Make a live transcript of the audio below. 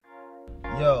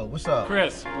Yo, what's up?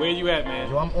 Chris, where you at, man?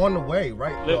 Yo, I'm on the way,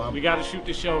 right? Look, we gotta shoot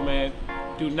the show, man.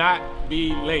 Do not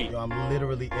be late. Yo, I'm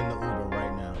literally in the Uber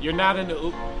right now. You're not in the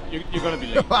Uber. You're gonna be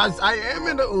late. I am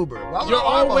in the Uber. Why would You're I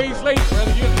lie about always that? late,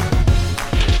 brother.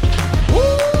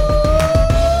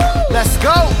 Let's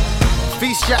go.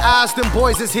 Feast your eyes, them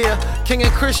boys is here. King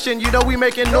and Christian, you know we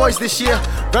making noise this year.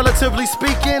 Relatively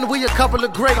speaking, we a couple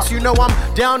of greats. You know I'm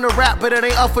down to rap, but it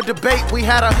ain't up for debate. We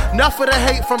had enough of the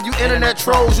hate from you internet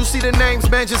trolls. You see the names,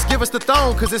 man, just give us the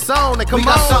throne, cause it's on. And we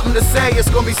got something to say, it's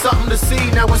gonna be something to see.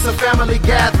 Now it's a family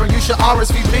gathering, you should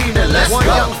RSVP. Now let's One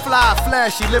go. Young fly,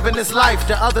 flashy, living his life.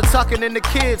 The other tucking in the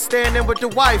kids, staying in with the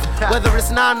wife. Whether it's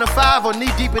 9 to 5 or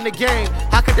knee deep in the game,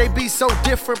 how could they be so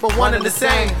different but one and the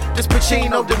same? This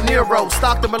Pacino, De Niro,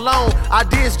 Stockton Malone.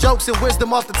 Ideas, jokes, and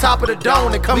wisdom off the top of the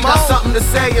dome. And we got something to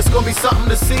say, it's gonna be something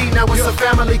to see. Now it's a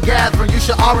family gathering, you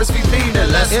should RSVP. Now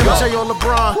let's go. MJ or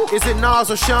LeBron, is it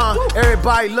Nas or Sean?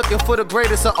 Everybody looking for the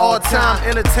greatest of all time.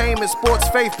 Entertainment, sports,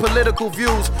 faith, political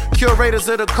views. Curators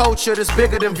of the culture that's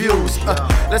bigger than views.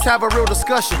 Let's have a real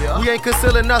discussion. We ain't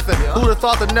concealing nothing. Who'd have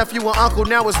thought the nephew and uncle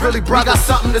now is really brothers? We got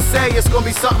something to say, it's gonna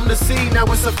be something to see. Now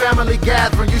it's a family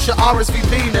gathering, you should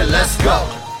RSVP. Now let's go.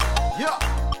 Yeah,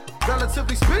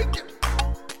 relatively speaking.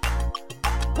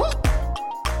 Woo.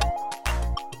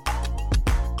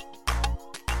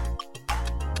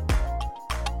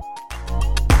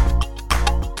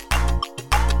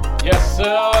 Yes,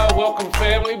 sir. Welcome,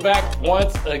 family, back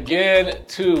once again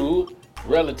to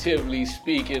Relatively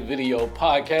Speaking Video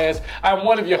Podcast. I'm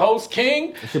one of your hosts,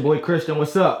 King. It's your boy Christian,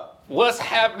 what's up? What's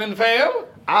happening, fam?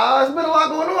 It's been a lot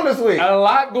going on this week. A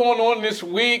lot going on this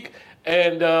week,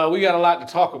 and we got a lot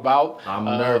to talk about. I'm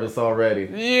nervous already.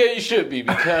 Yeah, you should be,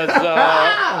 because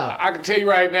I can tell you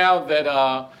right now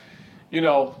that,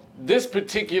 this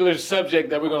particular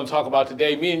subject that we're going to talk about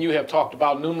today, me and you have talked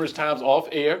about numerous times off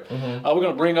air. Mm-hmm. We're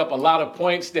going to bring up a lot of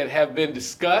points that have been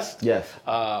discussed. Yes.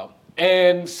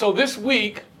 And so this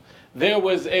week, there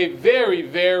was a very,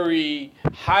 very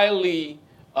highly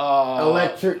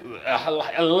electric,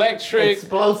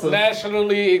 explosive,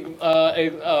 nationally,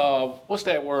 what's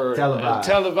that word?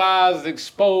 Televised,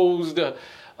 exposed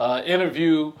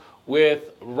interview with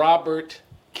Robert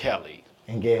Kelly.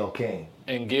 And Gayle King.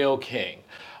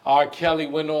 R. Kelly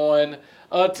went on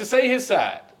to say his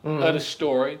side of the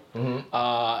story,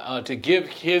 to give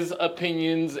his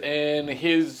opinions and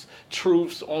his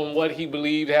truths on what he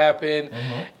believed happened.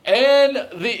 And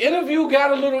the interview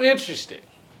got a little interesting.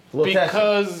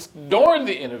 Because during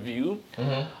the interview,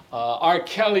 R.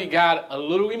 Kelly got a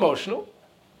little emotional.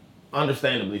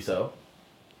 Understandably so.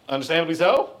 Understandably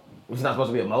so? He's not supposed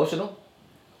to be emotional?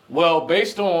 Well,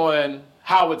 based on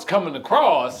how it's coming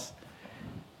across,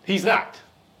 he's not.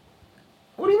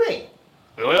 What do you mean?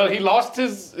 Well, he lost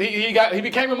his, he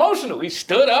became emotional. He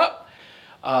stood up,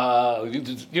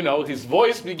 his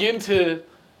voice began to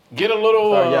get a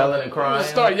little... Start yelling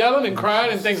and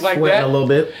crying. And things like that. A little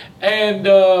bit. And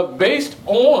based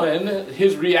on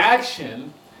his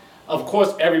reaction, of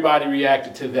course, everybody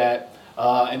reacted to that,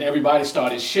 and everybody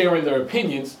started sharing their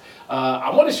opinions.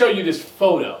 I want to show you this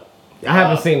photo. I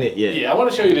haven't seen it yet. Yeah, I want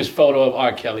to show you this photo of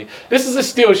R. Kelly. This is a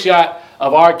still shot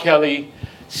of R. Kelly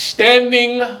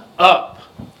standing up.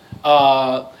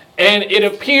 And it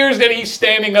appears that he's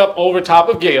standing up over top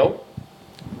of Gayle,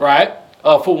 right?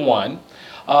 For one.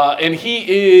 And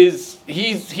he's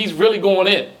really going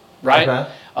in, right? Okay.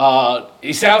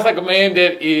 He sounds like a man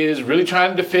that is really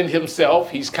trying to defend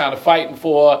himself. He's kind of fighting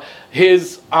for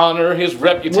his honor, his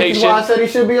reputation. Which is why I said he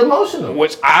should be emotional.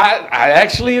 Which I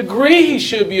actually agree he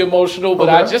should be emotional, but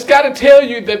I just got to tell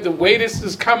you that the way this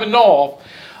is coming off,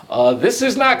 this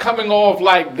is not coming off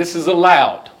like this is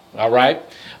allowed, all right?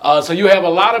 So you have a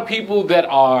lot of people that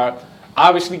are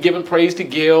obviously giving praise to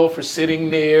Gayle for sitting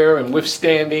there and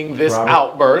withstanding this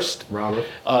outburst. Robert.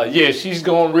 Yeah, she's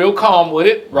going real calm with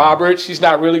it. Robert, she's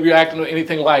not really reacting to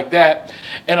anything like that.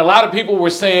 And a lot of people were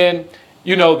saying,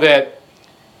 that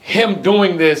him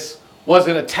doing this was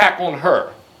an attack on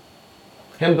her.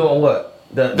 Him doing what?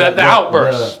 The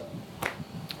outburst.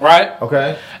 Right?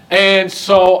 Okay. And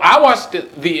so I watched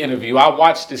the interview. I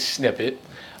watched this snippet.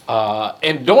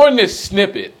 And during this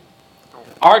snippet,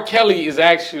 R. Kelly is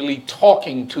actually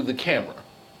talking to the camera.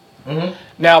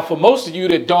 Now, for most of you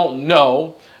that don't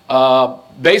know,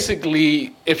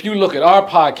 basically, if you look at our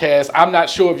podcast, I'm not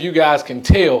sure if you guys can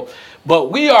tell,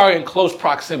 but we are in close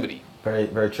proximity. Very,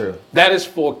 very true. That is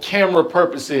for camera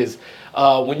purposes.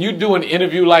 When you do an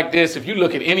interview like this, if you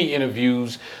look at any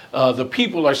interviews, the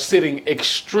people are sitting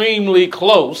extremely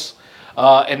close.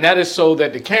 And that is so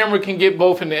that the camera can get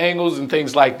both in the angles and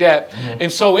things like that.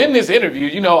 And so in this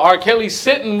interview, R. Kelly's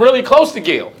sitting really close to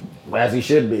Gayle. As he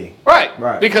should be. Right.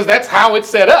 Right. Because that's how it's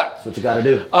set up. That's what you got to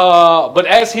do. But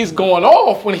as he's going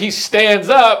off, when he stands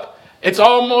up, it's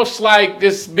almost like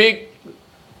this big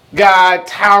guy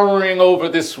towering over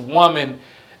this woman.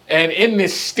 And in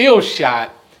this still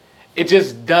shot, it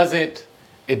just doesn't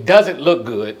look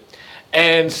good.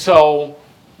 And so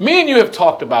me and you have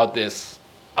talked about this,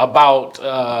 about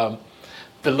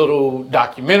the little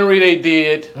documentary they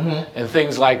did and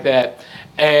things like that.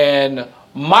 And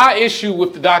my issue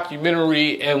with the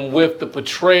documentary and with the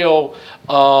portrayal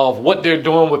of what they're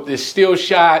doing with this still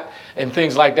shot and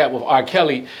things like that with R.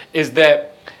 Kelly is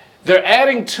that they're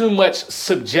adding too much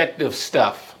subjective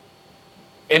stuff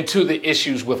into the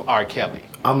issues with R. Kelly.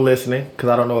 I'm listening because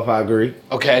I don't know if I agree.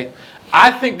 Okay?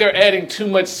 I think they're adding too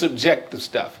much subjective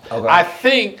stuff. Okay. I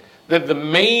think that the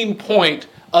main point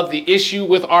of the issue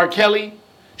with R. Kelly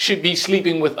should be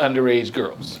sleeping with underage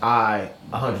girls. I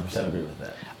 100% agree with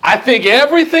that. I think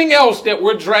everything else that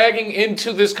we're dragging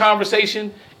into this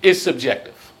conversation is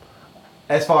subjective.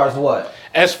 As far as what?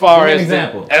 As far Give me as an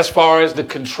example. as far as the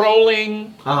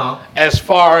controlling, Uh-huh. as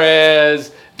far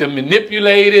as the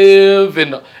manipulative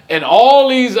and all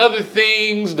these other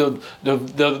things, the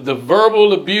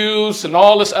verbal abuse and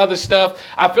all this other stuff.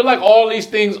 I feel like all these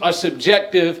things are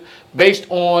subjective based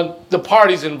on the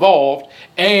parties involved.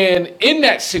 And in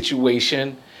that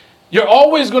situation, you're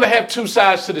always going to have two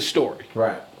sides to the story.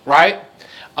 Right. Right?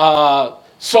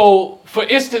 So, for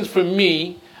instance, for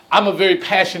me, I'm a very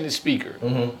passionate speaker.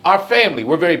 Our family,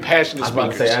 we're very passionate I was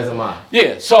about speakers. to say, as am I.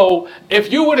 Yeah, so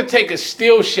if you were to take a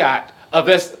still shot of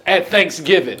us at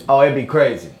Thanksgiving, Oh, it'd be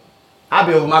crazy. I'd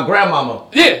be with my grandmama.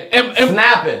 yeah, and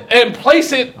Snapping. and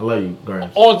place it I love you,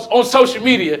 Grams. on social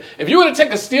media, if you were to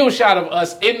take a still shot of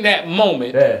us in that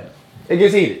moment, Yeah. It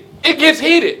gets heated. it gets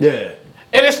heated. Yeah.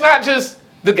 And it's not just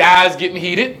the guys getting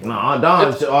heated. No, Aunt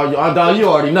Dawn, you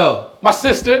already know. My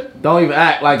sister Don't even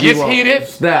act like gets you won't heated.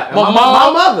 snap. And My my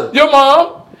mom, mother. your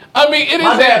mom. I mean, it is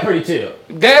My dad that. pretty chill.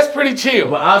 Dad's pretty chill.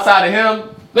 But outside of him,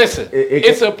 Listen, It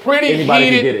it's can- a pretty anybody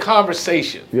can get heated it.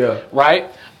 conversation. Yeah. Right?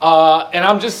 And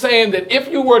I'm just saying that if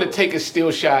you were to take a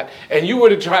still shot and you were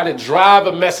to try to drive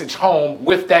a message home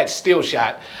with that still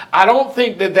shot, I don't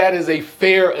think that that is a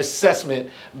fair assessment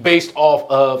based off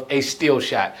of a still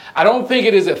shot. I don't think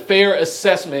it is a fair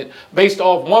assessment based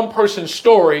off one person's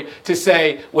story to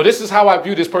say, well, this is how I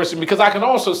view this person, because I can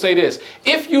also say this.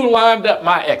 If you lined up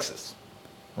my exes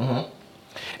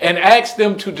and asked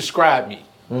them to describe me,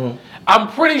 I'm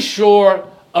pretty sure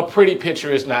a pretty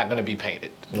picture is not going to be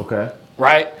painted. okay.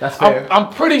 Right? That's fair. I'm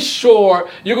pretty sure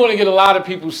you're going to get a lot of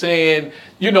people saying,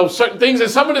 you know, certain things, and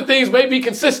some of the things may be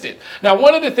consistent. Now,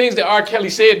 one of the things that R. Kelly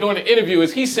said during the interview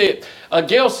is he said,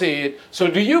 Gail said, so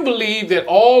do you believe that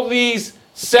all these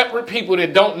separate people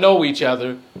that don't know each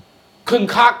other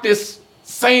concoct this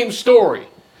same story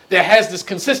that has this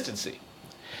consistency?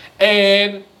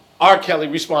 And R. Kelly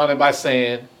responded by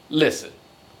saying, listen,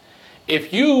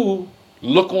 if you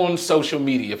look on social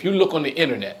media, if you look on the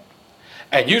internet,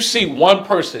 and you see one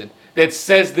person that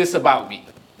says this about me,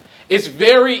 it's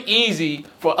very easy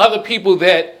for other people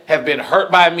that have been hurt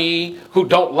by me, who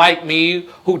don't like me,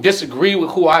 who disagree with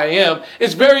who I am.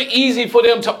 It's very easy for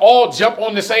them to all jump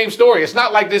on the same story. It's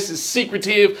not like this is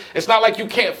secretive. It's not like you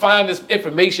can't find this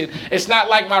information. It's not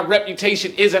like my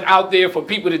reputation isn't out there for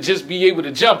people to just be able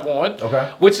to jump on.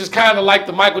 Okay. Which is kind of like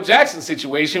the Michael Jackson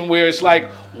situation, where it's like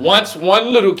once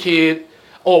one little kid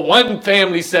or one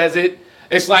family says it,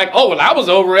 it's like, oh, well, I was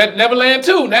over at Neverland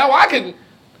too. Now I can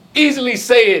easily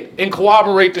say it and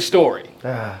corroborate the story.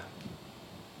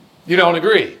 You don't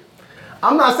agree?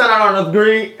 I'm not saying I don't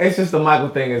agree. It's just the Michael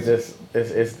thing is just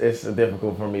it's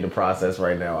difficult for me to process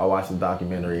right now. I watched the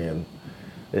documentary and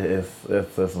it's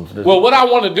some. Well, what I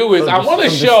want to do is I want to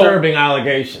show. Disturbing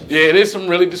allegations. Yeah, it is some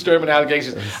really disturbing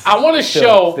allegations. I want to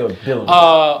Still show dealing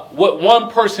with what one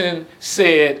person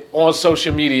said on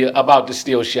social media about the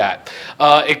still shot.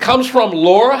 It comes from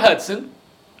Laura Hudson.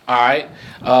 All right.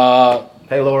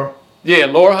 Hey, Laura. Yeah,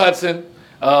 Laura Hudson,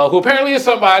 who apparently is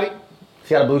somebody. She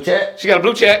got a blue check. She got a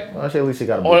blue check Well, at least she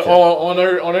got a blue on,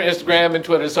 check. on her Instagram and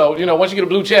Twitter. So, you know, once you get a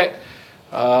blue check,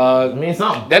 It means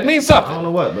something. that means I something. don't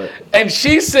know what, but And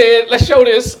she said, let's show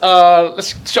this.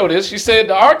 She said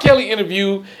the R. Kelly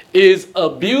interview is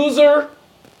Abuser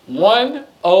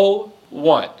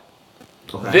 101.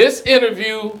 okay. This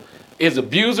interview is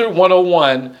Abuser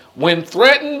 101 when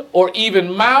threatened or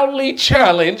even mildly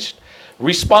challenged,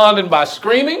 responding by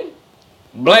screaming,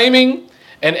 blaming,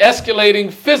 and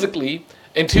escalating physically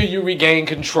until you regain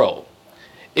control.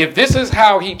 If this is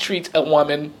how he treats a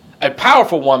woman, a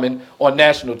powerful woman on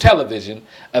national television,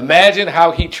 imagine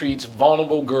how he treats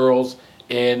vulnerable girls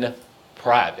in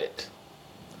private.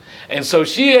 And so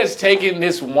she has taken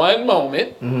this one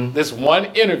moment, this one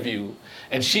interview,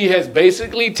 and she has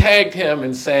basically tagged him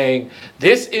and saying,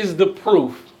 this is the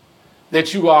proof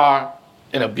that you are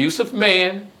an abusive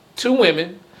man to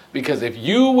women, because if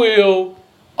you will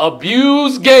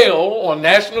abuse Gail on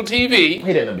national TV.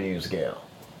 He didn't abuse Gail.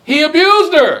 He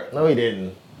abused her. No, he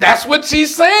didn't. That's what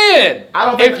she's saying. I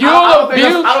don't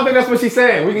think that's what she's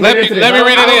saying. We can let get into me this. read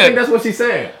it in. I don't think that's what she's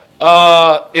saying.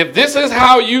 If this is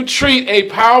how you treat a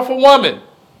powerful woman.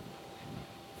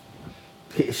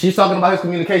 She's talking about his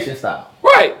communication style.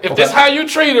 Right. If this is how you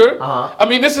treat her. Uh-huh. I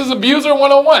mean, this is Abuser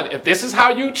 101. If this is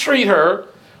how you treat her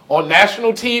on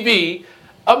national TV,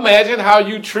 imagine how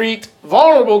you treat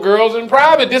vulnerable girls in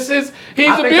private. He's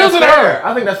abusing her.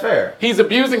 I think that's fair. He's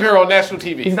abusing her on national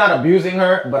TV. He's not abusing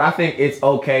her, but I think it's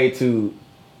okay to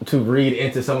read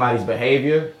into somebody's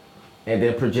behavior and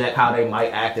then project how they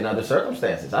might act in other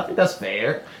circumstances. I think that's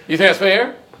fair. You think that's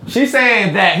fair? She's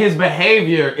saying that his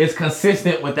behavior is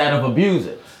consistent with that of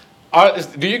abusers.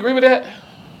 Do you agree with that?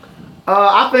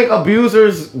 I think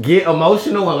abusers get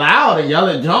emotional and loud and yell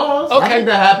at Jones. Okay. I think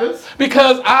that happens.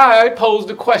 Because I posed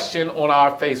a question on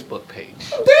our Facebook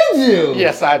page. Did you?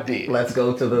 Yes, I did. Let's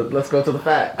go to the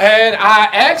facts. And I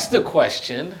asked the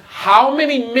question, how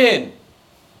many men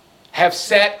have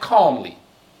sat calmly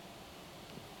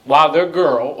while their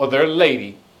girl or their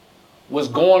lady was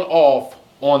going off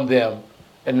on them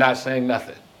and not saying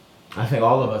nothing? I think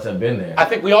all of us have been there. I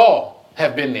think we all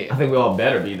have been there. I think we all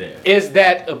better be there. Is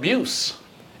that abuse?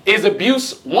 Is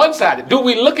abuse one-sided? Do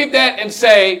we look at that and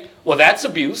say, well, that's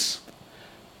abuse?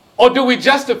 Or do we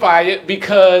justify it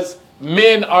because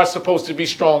men are supposed to be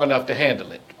strong enough to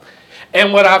handle it?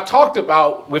 And what I've talked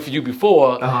about with you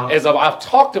before is I've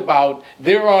talked about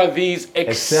there are these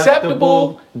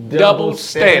acceptable double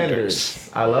standards.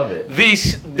 I love it.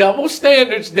 These double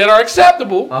standards that are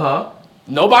acceptable.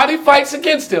 Nobody fights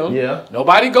against them. Yeah.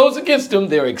 Nobody goes against them.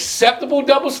 They're acceptable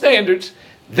double standards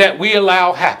that we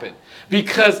allow happen.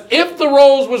 Because if the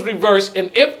roles was reversed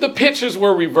and if the pictures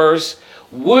were reversed,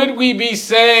 would we be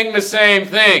saying the same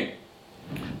thing?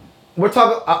 We're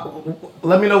talking.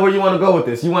 Let me know where you want to go with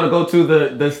this. You want to go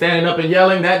to the standing up and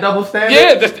yelling, that double standard?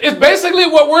 Yeah, it's basically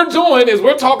what we're doing is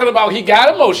we're talking about he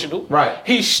got emotional. Right.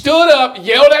 He stood up,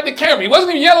 yelled at the camera. He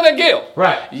wasn't even yelling at Gail.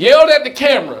 Right. Yelled at the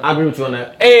camera. I agree with you on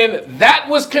that. And that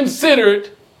was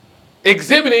considered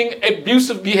exhibiting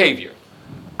abusive behavior.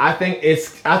 I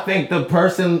think the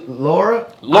person,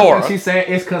 Laura, I think she's saying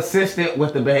it's consistent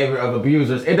with the behavior of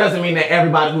abusers. It doesn't mean that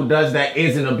everybody who does that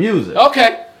is an abuser.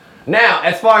 Okay. Now,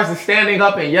 as far as the standing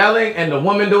up and yelling and the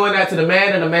woman doing that to the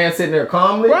man and the man sitting there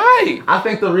calmly, right? I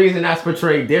think the reason that's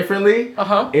portrayed differently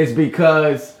is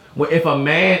because if a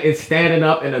man is standing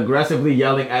up and aggressively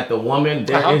yelling at the woman,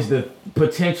 there is the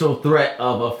potential threat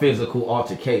of a physical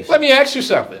altercation. Let me ask you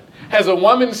something. Has a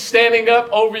woman standing up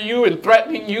over you and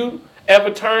threatening you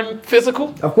ever turned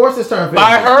physical? Of course it's turned physical.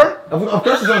 By her? Of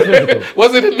course it's turned physical.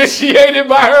 Was it initiated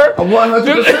by her?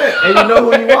 100%. And you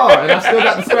know who you are. And I still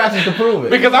got the scratches to prove it.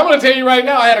 Because I'm going to tell you right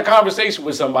now, I had a conversation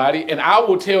with somebody, and I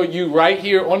will tell you right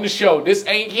here on the show, this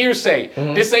ain't hearsay.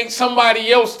 This ain't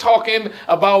somebody else talking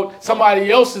about somebody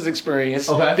else's experience.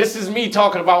 Okay. This is me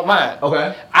talking about mine.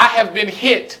 Okay. I have been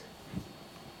hit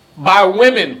by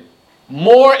women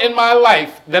more in my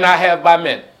life than I have by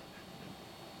men.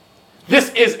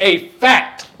 This is a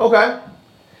fact. Okay.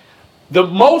 The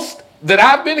most that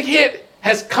I've been hit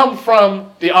has come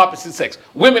from the opposite sex.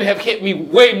 Women have hit me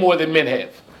way more than men have.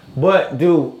 But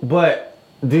do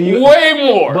you way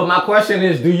more? But my question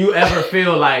is, do you ever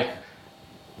feel like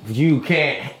you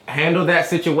can't handle that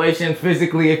situation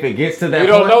physically if it gets to that point?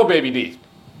 You don't know, Baby D.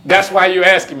 That's why you're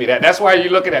asking me that. That's why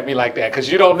you're looking at me like that,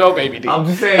 because you don't know Baby D. I'm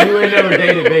just saying you ain't never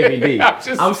dated Baby D.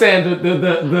 I'm saying I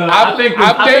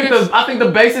think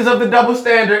the basis of the double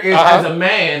standard is as a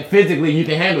man, physically you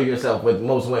can handle yourself with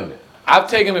most women. I've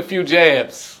taken a few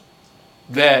jabs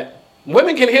that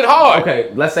women can hit hard.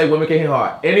 Okay, let's say women can hit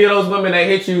hard. Any of those women that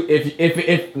hit you,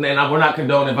 if and we're not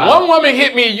condoning violence. One woman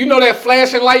hit me, you know that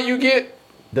flashing light you get?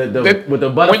 With the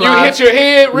butterfly? When you hit your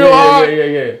head real hard?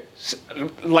 Yeah.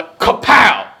 Like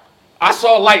kapow! I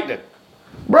saw lightning.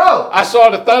 Bro! I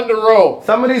saw the thunder roll.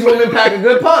 Some of these women pack a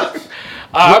good punch.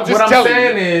 What I'm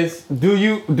saying is, do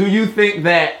you think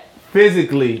that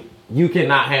physically you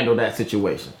cannot handle that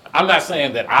situation? I'm not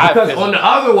saying that because on the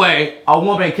other way, a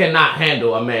woman cannot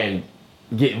handle a man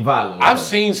getting violent. I've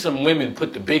seen some women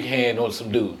put the big hand on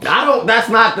some dudes. That's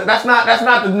not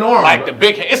the norm. Like the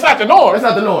big hand. It's not the norm. It's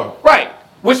not the norm. Right.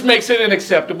 Which makes it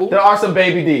unacceptable. There are some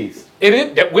Baby Ds. It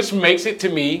is, which makes it to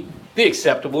me the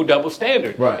acceptable double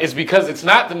standard. Right. It's because it's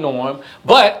not the norm,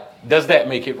 but does that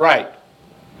make it right?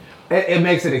 It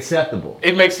makes it acceptable.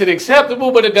 It makes it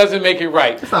acceptable, but it doesn't make it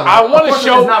right. It's not right. I want to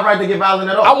show. It's not right to get violent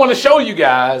at all. I want to show you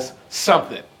guys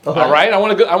something. Okay. All right. I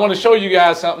want to show you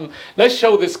guys something. Let's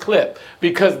show this clip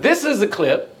because this is a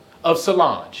clip of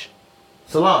Solange.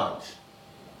 Solange.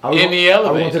 In the elevator.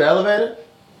 Are we going to the elevator?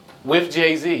 With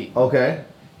Jay-Z. Okay.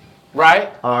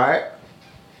 Right? All right.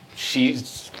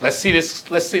 Let's see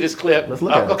this clip. Let's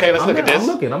look at it. Okay, let's look at this.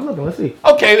 I'm looking. Let's see.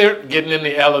 Okay, they're getting in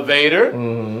the elevator.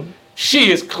 Mm-hmm.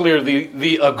 She is clearly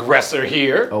the aggressor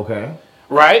here. Okay.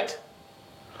 Right?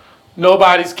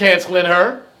 Nobody's canceling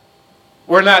her.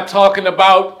 We're not talking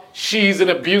about she's an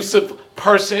abusive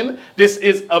person. This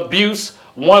is abuse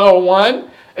 101.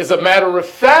 As a matter of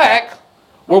fact,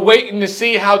 we're waiting to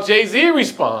see how Jay-Z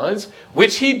responds,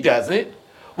 which he doesn't,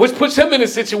 which puts him in a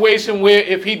situation where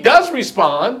if he does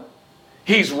respond,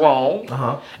 he's wrong.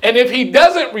 Uh-huh. And if he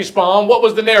doesn't respond, what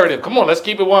was the narrative? Come on, let's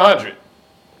keep it 100.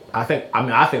 I think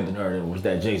the narrative was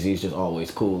that Jay-Z's just always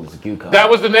cool as a cucumber. That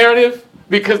was the narrative?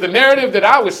 Because the narrative that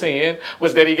I was seeing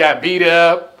was that he got beat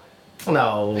up.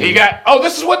 No.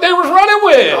 This is what they was running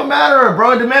with. It don't matter,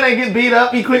 bro. The man ain't get beat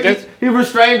up. He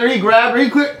restrained her. He grabbed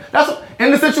her.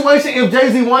 In the situation, if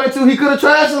Jay-Z wanted to, he could have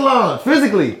trashed Solange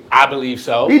physically. I believe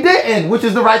so. He didn't, which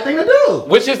is the right thing to do.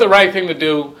 Which is the right thing to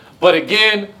do. But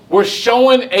again, we're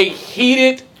showing a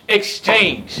heated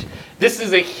exchange. This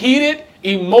is a heated,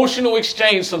 emotional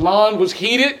exchange. Solange was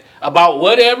heated about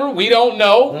whatever. We don't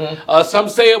know. Mm-hmm. Some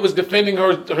say it was defending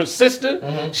her sister.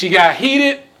 Mm-hmm. She got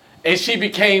heated. And she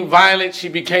became violent. She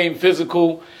became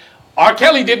physical. R.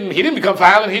 Kelly didn't become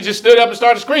violent. He just stood up and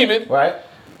started screaming. Right.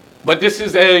 But this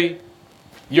is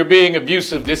you're being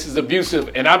abusive. This is abusive.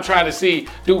 And I'm trying to see,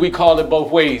 do we call it both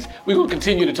ways? We're going to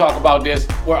continue to talk about this.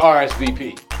 We're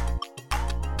RSVP.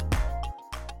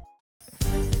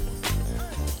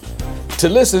 To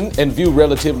listen and view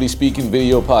Relatively Speaking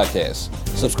video podcasts,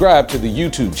 subscribe to the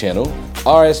YouTube channel,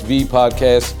 RSV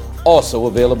Podcasts, also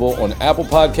available on Apple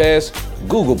Podcasts,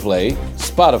 Google Play,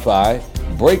 Spotify,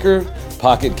 Breaker,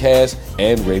 Pocket Cast,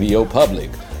 and Radio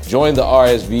Public. Join the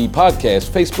RSV Podcast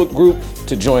Facebook group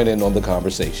to join in on the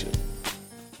conversation.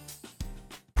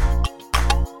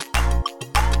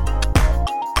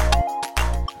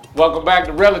 Welcome back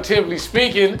to Relatively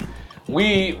Speaking.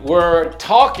 We are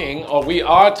talking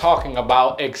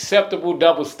about acceptable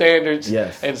double standards.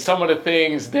 Yes. And some of the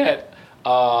things that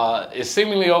is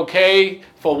seemingly okay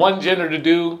for one gender to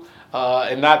do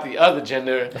and not the other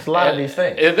gender. There's a lot of these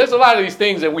things. There's a lot of these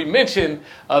things that we mentioned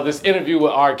this interview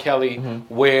with R. Kelly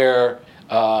where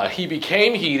he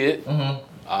became heated.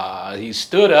 He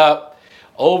stood up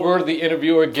over the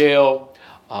interviewer, Gayle,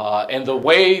 and the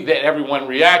way that everyone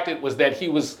reacted was that he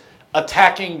was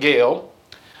attacking Gayle.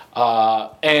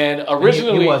 And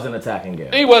originally he wasn't attacking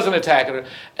Gayle. He wasn't attacking her.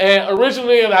 And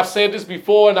originally, and I've said this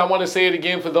before, and I want to say it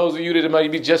again for those of you that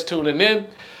might be just tuning in,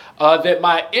 that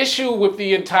my issue with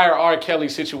the entire R. Kelly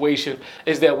situation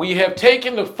is that we have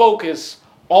taken the focus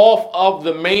off of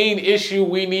the main issue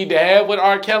we need to have with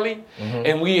R. Kelly,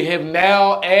 and we have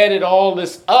now added all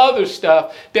this other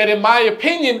stuff that, in my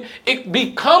opinion, it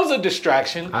becomes a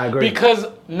distraction. I agree. Because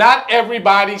not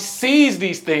everybody sees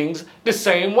these things the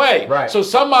same way. Right. So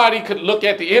somebody could look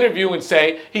at the interview and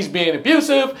say, he's being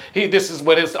abusive, this is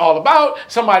what it's all about.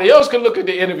 Somebody else could look at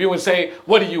the interview and say,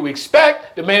 what do you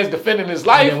expect? The man's defending his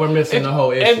life. And then we're missing the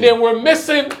whole issue. And then we're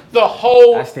missing the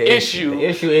whole issue. The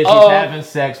issue is he's having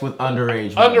sex with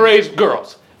underage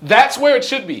girls. That's where it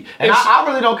should be. And I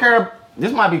really don't care.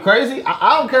 This might be crazy.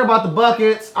 I don't care about the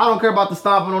buckets. I don't care about the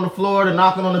stomping on the floor, the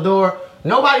knocking on the door.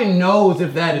 Nobody knows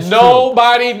if that is true.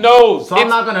 Nobody knows. So I'm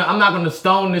not gonna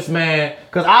stone this man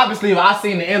because obviously if I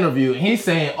seen the interview and he's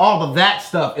saying all of that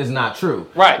stuff is not true.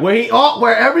 Right.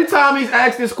 Where every time he's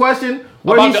asked this question,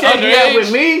 where he shaking head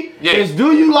with me is,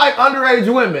 do you like underage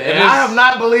women? And I have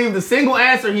not believed a single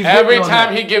answer he's given. Every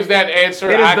time he gives that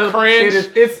answer, I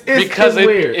cringe because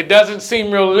weird. It doesn't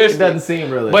seem realistic. It doesn't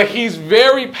seem realistic. But he's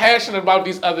very passionate about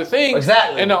these other things.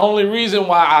 Exactly. And the only reason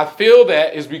why I feel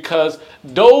that is because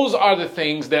those are the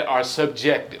things that are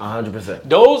subjective. 100%.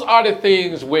 Those are the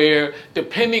things where,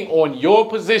 depending on your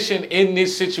position in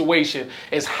this situation,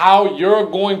 is how you're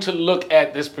going to look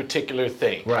at this particular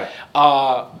thing. Right.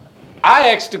 I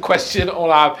asked a question on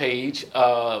our page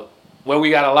where we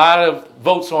got a lot of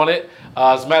votes on it.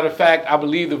 As a matter of fact, I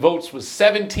believe the votes was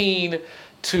 17-6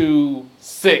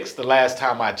 the last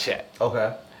time I checked.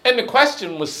 Okay. And the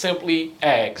question was simply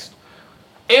asked,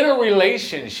 in a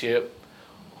relationship,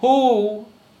 who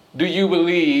do you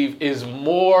believe is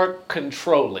more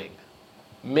controlling,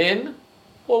 men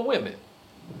or women?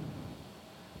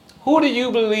 Who do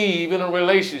you believe in a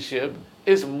relationship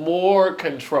is more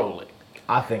controlling?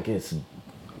 I think it's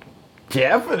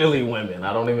Definitely women.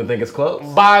 I don't even think it's close.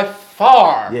 By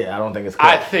far. Yeah, I don't think it's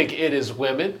close. I think it is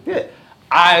women. Yeah.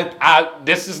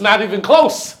 This is not even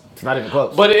close. It's not even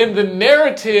close. But in the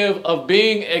narrative of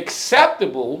being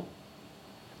acceptable,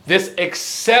 this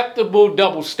acceptable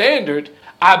double standard,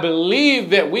 I believe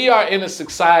that we are in a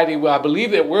society where I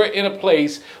believe that we're in a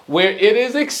place where it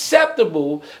is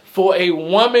acceptable for a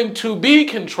woman to be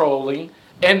controlling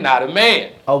and not a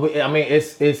man. Oh, I mean,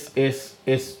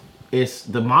 it's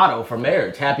the motto for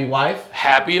marriage. Happy wife.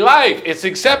 Happy life. It's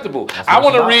acceptable. I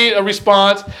want to read a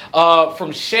response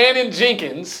from Shannon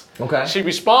Jenkins. Okay. She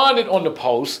responded on the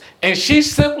post, and she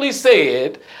simply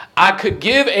said, I could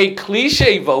give a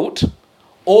cliche vote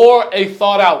or a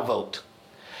thought out vote.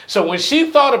 So when she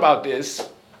thought about this,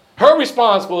 her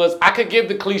response was, I could give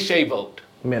the cliche vote.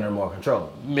 Men are more controlling.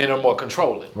 Men are more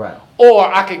controlling. Right.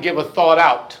 Or I could give a thought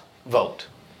out vote.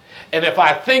 And if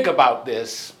I think about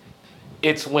this,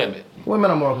 it's women.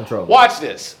 Women are more controlling. Watch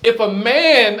this. If a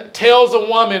man tells a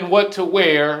woman what to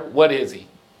wear, what is he?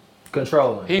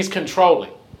 Controlling. He's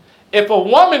controlling. If a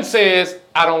woman says,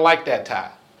 I don't like that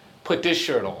tie, put this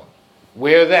shirt on,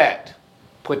 wear that,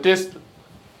 put this,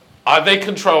 are they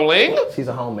controlling? She's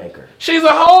a homemaker. She's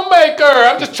a homemaker.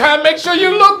 I'm just trying to make sure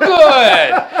you look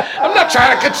good. I'm not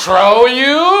trying to control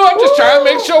you. I'm just trying to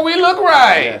make sure we look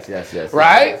right. Yes.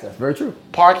 Right? Yes, that's very true.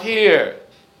 Park here.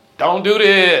 Don't do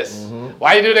this.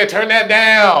 Why you do that? Turn that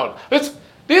down.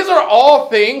 These are all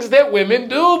things that women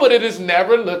do, but it is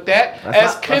never looked at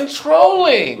as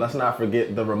controlling. Let's not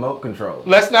forget the remote control.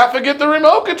 Let's not forget the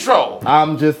remote control.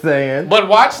 I'm just saying. But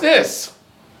watch this.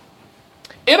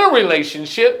 In a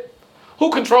relationship, who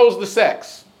controls the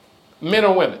sex? Men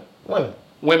or women? Women.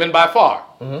 Women by far.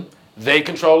 They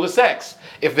control the sex.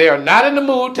 If they are not in the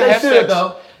mood to have sex,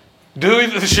 though.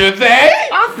 Should they?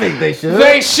 I think they should.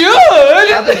 They should.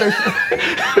 I think they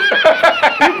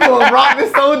should. You gonna rock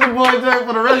this Soldier Boy joint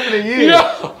for the rest of the year.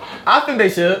 Yo. I think they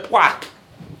should. Why?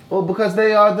 Well, because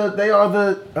they are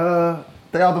the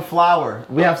flower.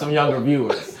 We have some younger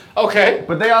viewers, Okay.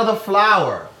 but they are the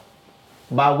flower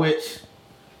by which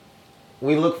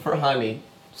we look for honey.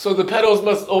 So the petals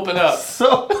must open up.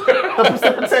 So the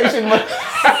precipitation must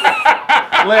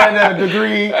land at a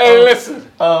degree Hey, listen.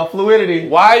 Fluidity.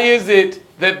 Why is it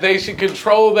that they should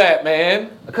control that,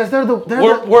 man? Because we're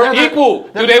We're equal.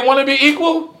 Do they want to be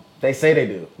equal? They say they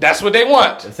do. That's what they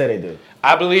want. They say they do.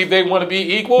 I believe they want to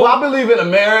be equal. Well, I believe in a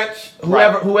marriage.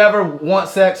 Whoever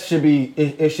wants sex should be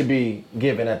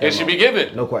given at that It should be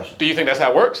given. No question. Do you think that's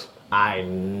how it works? I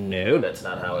know that's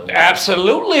not how it works.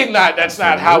 Absolutely not. That's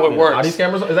not how it works. Are these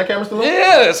cameras? Is that camera still on?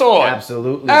 Yeah, it's on.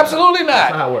 Absolutely. Absolutely not.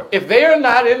 That's not how it works. If they are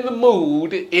not in the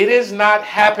mood, it is not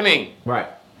happening. Right.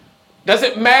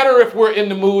 Doesn't matter if we're in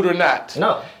the mood or not.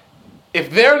 No. If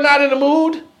they're not in the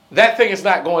mood, that thing is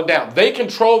not going down. They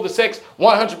control the sex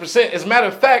 100%. As a matter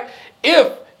of fact,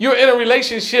 if you're in a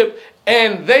relationship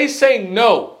and they say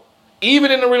no,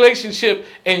 even in a relationship,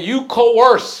 and you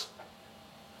coerce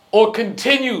or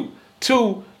continue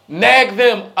to nag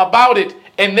them about it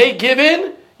and they give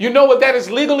in, you know what that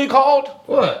is legally called?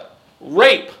 What?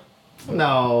 Rape.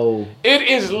 No. It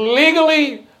is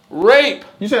legally rape.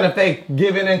 You said if they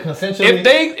give in consensually?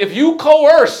 If you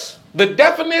coerce, the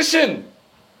definition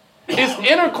is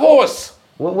intercourse.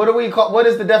 What do we call? What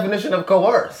is the definition of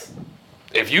coerce?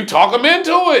 If you talk them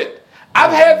into it.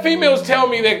 I've had females tell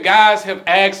me that guys have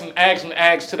asked and asked and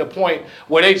asked to the point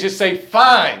where they just say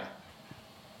fine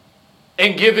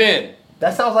and give in.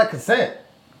 That sounds like consent.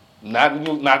 Not in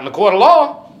the court of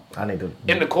law. I need to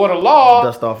In the court of law,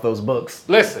 dust off those books.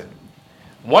 listen,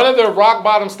 one of the rock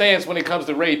bottom stance when it comes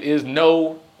to rape is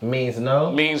no Means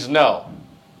no? means no.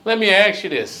 Let me ask you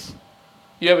this.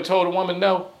 You ever told a woman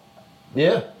no?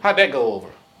 Yeah. How'd that go over?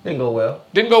 Didn't go well.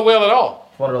 Didn't go well at all.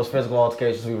 It's one of those physical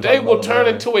altercations we were They talking will about turn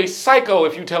earlier. into a psycho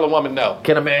if you tell a woman no.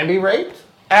 Can a man be raped?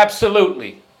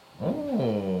 Absolutely.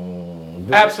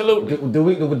 Absolutely. Do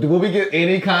we get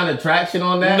any kind of traction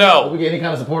on that? No. Do we get any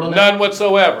kind of support on that? None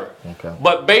whatsoever. Okay.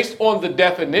 But based on the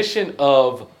definition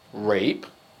of rape,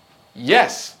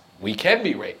 yes, we can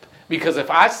be raped. Because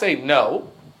if I say no,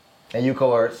 And you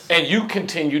coerce. and you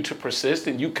continue to persist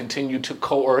and you continue to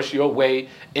coerce your way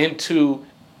into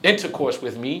intercourse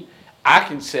with me, I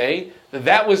can say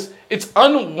that it's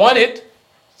unwanted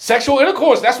sexual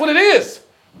intercourse. That's what it is.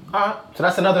 Alright. So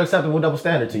that's another acceptable double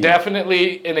standard to you.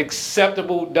 Definitely an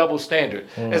acceptable double standard.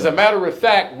 As a matter of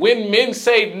fact, when men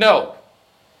say no,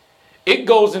 it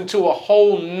goes into a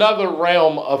whole nother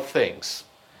realm of things.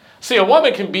 See, a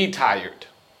woman can be tired,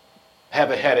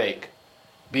 have a headache,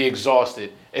 be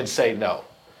exhausted, and say no.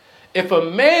 If a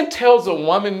man tells a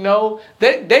woman no,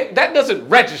 that doesn't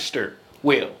register,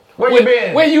 Will. Where you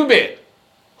been? Where you been?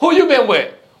 Who you been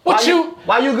with?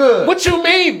 Why you good? What you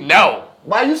mean? No.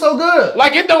 Why you so good?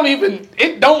 Like it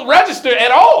don't register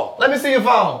at all. Let me see your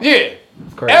phone. Yeah.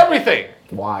 Everything.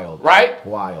 Wild. Right?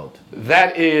 Wild.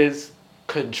 That is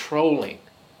controlling.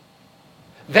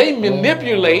 They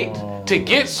manipulate to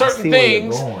get certain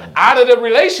things out of the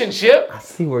relationship. I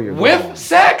see where you're going. With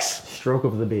sex. Stroke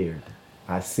of the beard.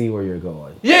 I see where you're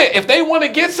going. Yeah, if they want to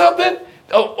get something,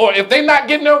 or if they're not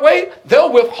getting their way,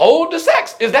 they'll withhold the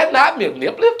sex. Is that not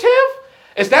manipulative?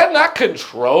 Is that not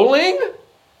controlling?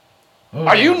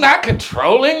 Are you not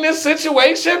controlling this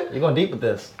situation? You're going deep with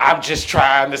this. I'm just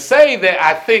trying to say that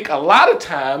I think a lot of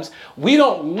times we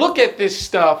don't look at this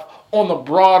stuff on the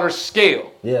broader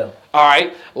scale. Yeah. All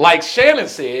right. Like Shannon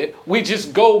said, we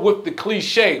just go with the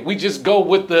cliche. We just go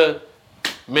with the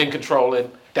men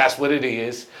controlling. That's what it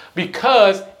is.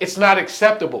 Because it's not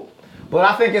acceptable. But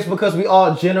I think it's because we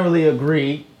all generally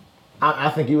agree, I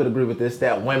think you would agree with this,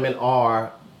 that women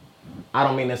are, I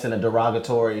don't mean this in a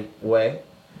derogatory way,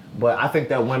 but I think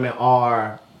that women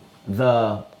are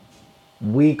the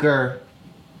weaker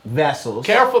vessels.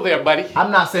 Careful there, buddy.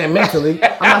 I'm not saying mentally.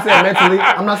 I'm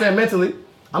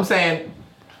saying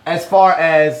as far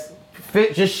as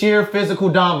just sheer physical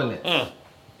dominance.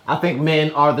 I think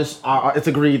men are it's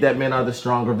agreed that men are the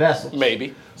stronger vessels.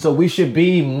 Maybe. So we should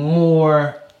be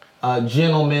more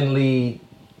gentlemanly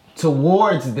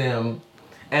towards them.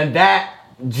 And that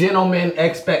gentleman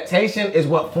expectation is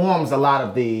what forms a lot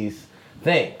of these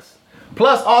things.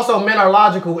 Plus, also, men are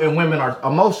logical and women are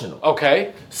emotional.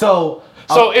 Okay. So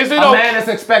is it a man is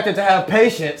expected to have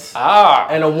patience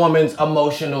in a woman's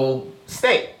emotional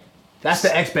state. That's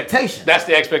the expectation. That's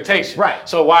the expectation. Right.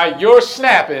 So while you're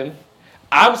snapping,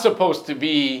 I'm supposed to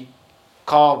be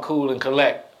calm, cool, and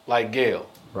collect like Gail.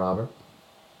 Robert?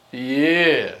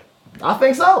 Yeah. I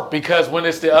think so. Because when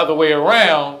it's the other way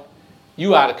around,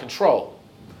 you out of control.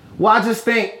 Well, I just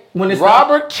think when it's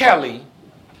Robert Kelly,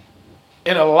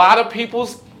 in a lot of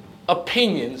people's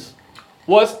opinions,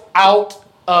 was out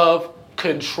of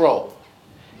control.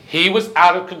 He was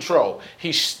out of control.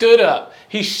 He stood up.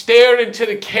 He stared into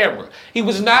the camera. He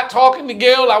was not talking to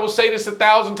Gail. I will say this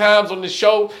 1,000 times on the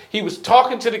show. He was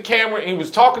talking to the camera and he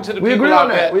was talking to the people out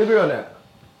there. We agree on that.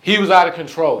 He was out of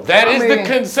control. That is the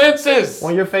consensus.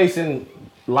 When you're facing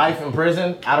life in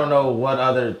prison, I don't know what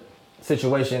other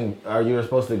situation are you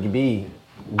supposed to be.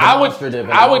 I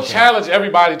would challenge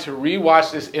everybody to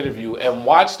rewatch this interview and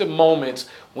watch the moments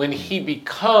when he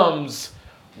becomes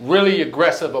really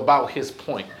aggressive about his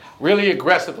point, really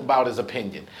aggressive about his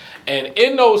opinion. And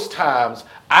in those times,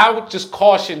 I would just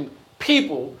caution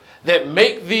people that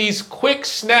make these quick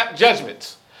snap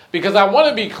judgments, because I want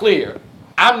to be clear,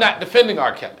 I'm not defending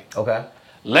R. Kelly. Okay.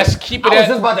 Let's keep it I was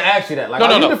just about to ask you that. Like,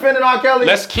 are you defending R. Kelly?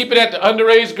 Let's keep it at the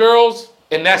underage girls,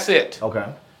 and that's it. Okay.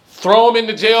 Throw them in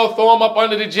the jail, throw them up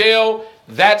under the jail.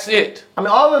 That's it. I mean,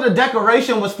 all of the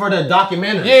decoration was for the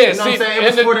documentary. Yeah, you know what I'm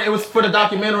saying? It was for the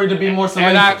documentary to be more salacious.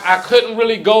 And I couldn't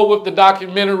really go with the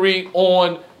documentary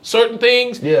on certain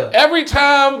things. Yeah. Every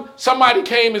time somebody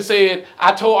came and said,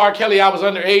 I told R. Kelly I was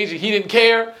underage and he didn't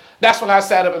care, that's when I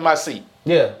sat up in my seat.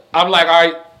 Yeah. I'm like, all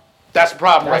right, that's a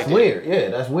problem right there. That's weird. Yeah,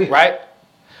 that's weird. Right?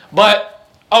 But,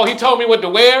 he told me what to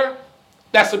wear.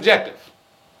 That's subjective.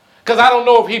 Because I don't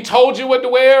know if he told you what to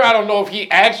wear. I don't know if he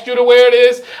asked you to wear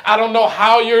this. I don't know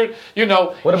how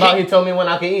What about he told me when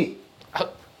I could eat?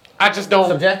 I just don't.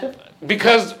 Subjective?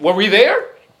 Because were we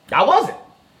there? I wasn't.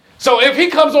 So if he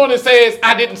comes on and says,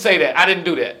 I didn't say that, I didn't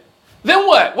do that, then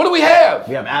what? What do we have?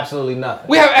 We have absolutely nothing.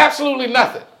 We have absolutely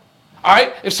nothing. All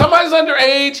right? If somebody's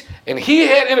underage and he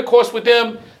had intercourse with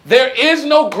them, there is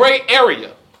no gray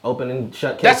area. Open and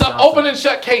shut case. That's an open and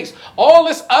shut case. All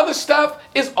this other stuff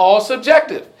is all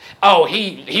subjective. Oh,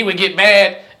 he would get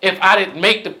mad if I didn't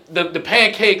make the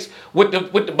pancakes with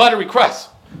the buttery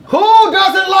crust. Who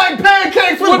doesn't like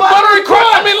pancakes with buttery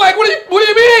crust? I mean, like, what do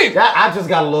you mean? I just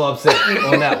got a little upset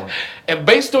on that one. And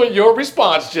based on your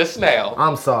response just now,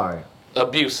 I'm sorry.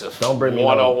 Abusive. Don't bring me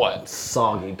 101. No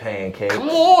soggy pancakes. Come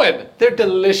on, they're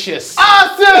delicious.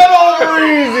 I said over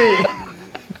easy.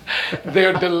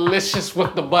 They're delicious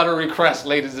with the buttery crust,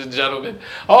 ladies and gentlemen.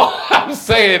 All I'm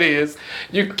saying is,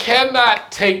 you cannot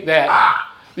take that.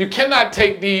 You cannot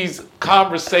take these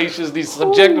conversations, these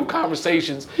subjective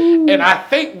conversations, and I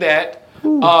think that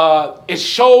it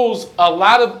shows a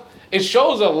lot of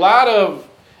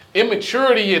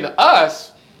immaturity in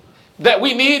us that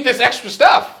we need this extra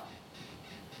stuff.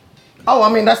 Oh,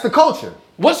 I mean, that's the culture.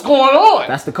 What's going on?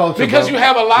 That's the culture. Because bro. You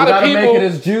have a lot of people. You gotta make it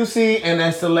as juicy and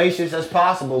as salacious as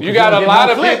possible. You got a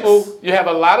lot of people. You have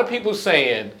a lot of people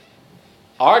saying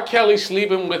R. Kelly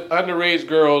sleeping with underage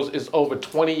girls is over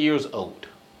 20 years old.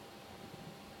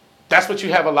 That's what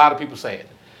you have a lot of people saying.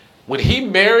 when he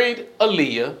married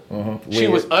Aaliyah, she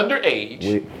Weird. was underage,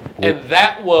 Weird. and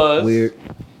that was Weird.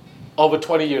 over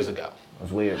 20 years ago.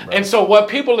 That's weird, bro. And so what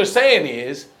people are saying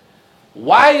is,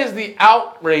 why is the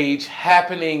outrage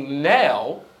happening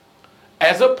now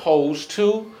as opposed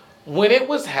to when it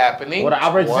was happening? Well, the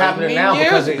outrage is happening now 20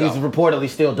 because years ago? he's reportedly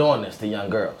still doing this to young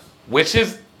girls. Which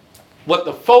is what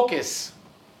the focus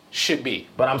should be.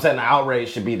 But I'm saying the outrage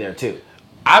should be there too.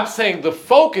 I'm saying the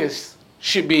focus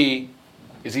should be,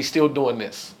 is he still doing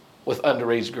this with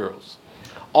underage girls?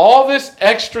 All this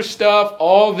extra stuff,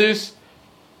 all this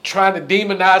trying to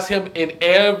demonize him in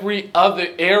every other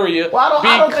area. Well,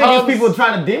 I don't think it's people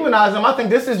trying to demonize him. I think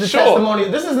this is the Sure. testimony.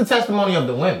 This is the testimony of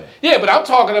the women. Yeah, but I'm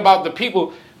talking about the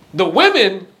people. The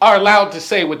women are allowed to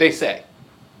say what they say.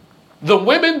 The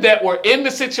women that were in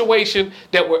the situation,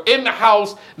 that were in the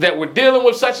house, that were dealing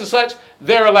with such and such,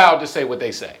 they're allowed to say what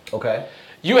they say. Okay.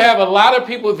 You have a lot of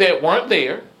people that weren't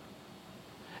there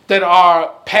that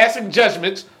are passing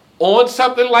judgments on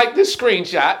something like this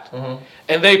screenshot,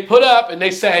 and they put up and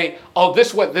they say, oh, this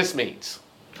is what this means.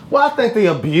 Well, I think the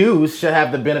abused should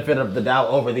have the benefit of the doubt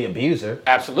over the abuser.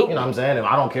 Absolutely. You know what I'm saying? And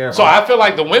I don't care if So I feel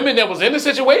like the women that was in the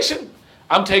situation,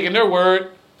 I'm taking their word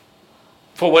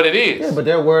for what it is. Yeah, but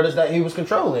their word is that he was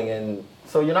controlling, and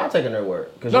so you're not taking their word.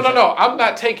 No. I'm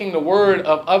not taking the word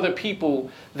of other people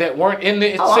that weren't in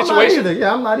the I'm not situation. either.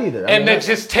 Yeah, I'm not either. And that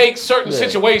just take certain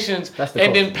situations That's the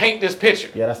and then culture. paint this picture.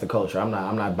 Yeah, that's the culture. I'm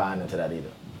not buying into that either.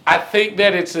 I think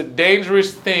that it's a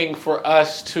dangerous thing for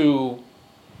us to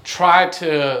try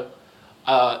to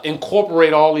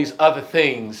incorporate all these other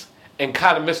things and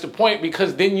kind of miss the point,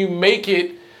 because then you make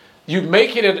it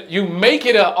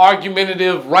an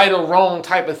argumentative right or wrong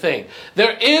type of thing.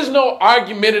 There is no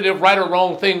argumentative right or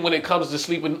wrong thing when it comes to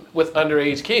sleeping with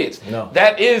underage kids. No.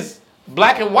 That is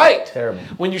black and white. Terrible.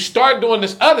 When you start doing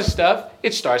this other stuff,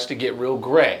 it starts to get real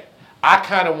gray. I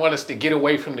kind of want us to get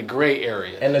away from the gray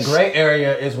area. And the gray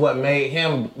area is what made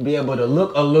him be able to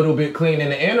look a little bit clean in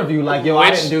the interview, like, yo, I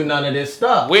didn't do none of this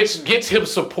stuff. Which gets him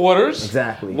supporters.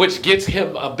 Exactly. Which gets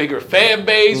him a bigger fan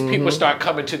base. People start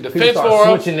coming to defense start for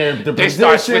him. switching their They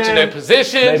start switching their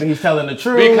positions. Maybe he's telling the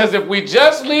truth. Because if we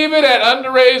just leave it at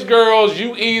underage girls,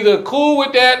 you either cool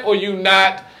with that or you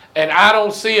not. And I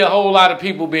don't see a whole lot of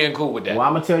people being cool with that. Well,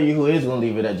 I'm going to tell you who is going to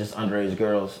leave it at just underage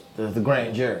girls. The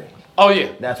grand jury. Oh,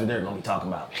 yeah. That's what they're going to be talking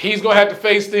about. He's going to have to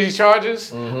face these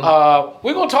charges.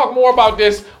 We're going to talk more about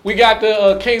this. We got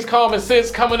the King's Common Sense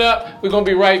coming up. We're going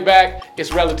to be right back.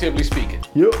 It's Relatively Speaking.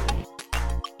 Yep.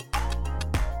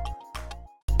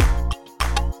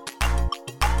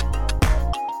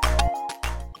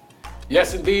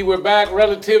 Yes, indeed. We're back.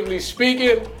 Relatively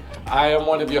Speaking. I am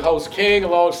one of your hosts, King,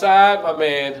 alongside my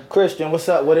man. Christian, what's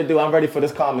up? What it do? I'm ready for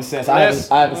this common sense. That's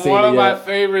I haven't seen one it of yet. my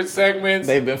favorite segments.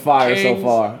 They've been fired so King's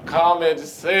far. Common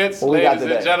Sense. What we got Ladies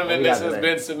and today? gentlemen, What we this got has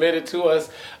today? been submitted to us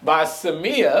by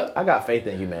Samia. I got faith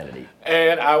in humanity.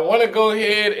 And I want to go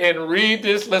ahead and read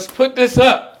this. Let's put this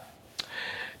up.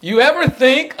 You ever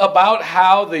think about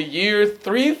how the year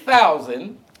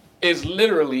 3000 is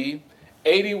literally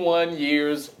 81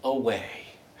 years away?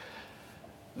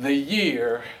 The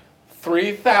year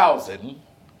 3000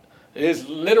 is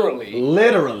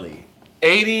literally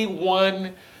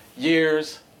 81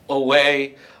 years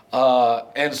away.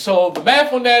 And so the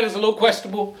math on that is a little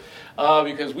questionable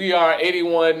because we are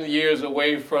 81 years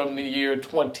away from the year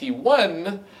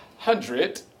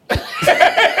 2100.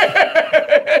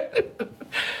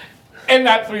 And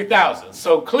not 3000.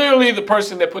 So clearly the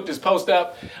person that put this post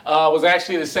up was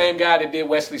actually the same guy that did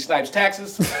Wesley Snipes'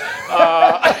 taxes.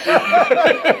 I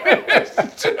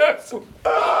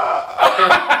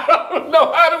don't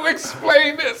know how to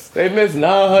explain this. They missed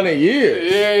 900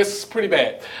 years. Yeah, it's pretty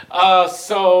bad.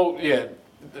 Do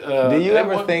you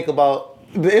ever think about...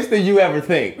 It's the you ever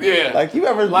think. Yeah. Like, you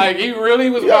ever... Like, he really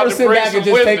was you about ever to sit bring back some and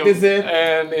just wisdom. take this in?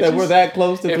 And That we're that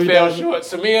close to it fell 3,000? short.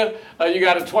 Samia, you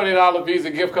got a $20 Visa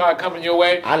gift card coming your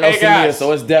way. I know hey, Samia, guys,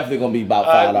 so it's definitely going to be about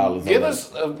 $5. give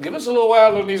us a little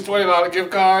while on these $20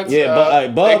 gift cards. Yeah, but they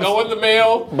Bubs, go in the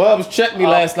mail. Bubs checked me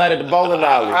last night at the bowling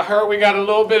alley. I heard we got a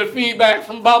little bit of feedback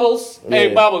from Bubbles. Hey,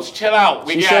 Yeah. Bubbles, chill out.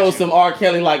 We She got showed you. some R.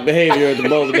 Kelly-like behavior at the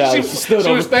bowling alley. She was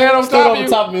standing on stood top on of you.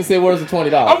 top of me and said, where's the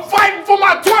 $20? I'm fighting for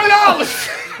my $20.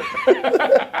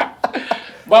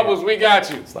 Bubbles, we got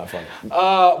you. It's not funny.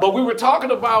 But we were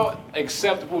talking about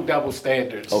acceptable double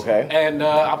standards. Okay. And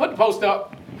I put the post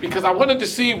up because I wanted to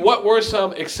see what were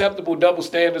some acceptable double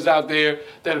standards out there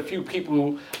that a few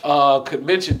people could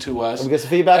mention to us. We get some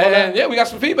feedback on that? And yeah, we got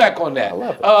some feedback on that. I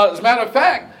love it. As a matter of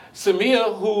fact,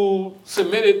 Samia, who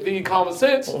submitted the common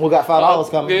sense, We got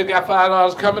 $5 coming. we got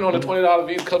 $5 coming on a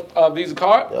 $20 Visa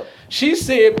card. Yep. She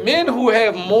said men who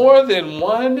have more than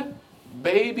one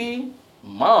baby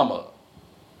mama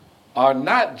are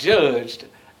not judged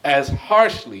as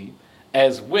harshly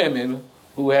as women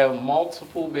who have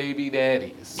multiple baby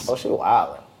daddies. Oh, she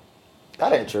wildin'.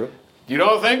 That ain't true. You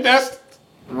don't think that's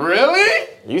really?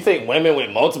 You think women with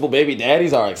multiple baby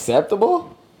daddies are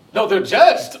acceptable? No, they're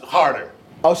judged harder.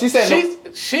 Oh, she's saying.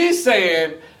 She's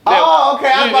saying. Oh, okay.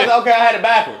 I had it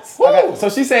backwards. Okay, so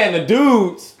she's saying the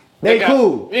dudes, they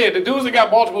cool. Yeah, the dudes that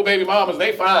got multiple baby mamas,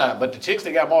 they fine. But the chicks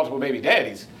that got multiple baby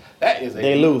daddies,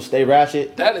 they loose, they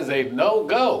ratchet. That is a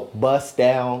no-go. Bust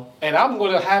down. And I'm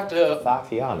going to have to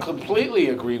Tatiana. completely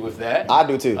agree with that. I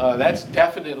do too. That's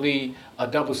definitely a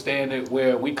double standard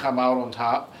where we come out on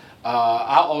top.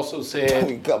 I also said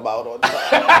we come out on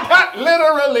top.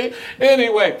 literally.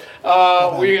 Anyway,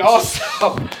 we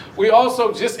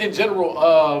also just in general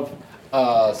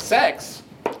of sex,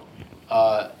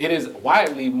 it is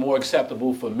widely more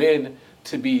acceptable for men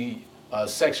to be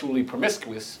sexually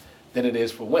promiscuous than it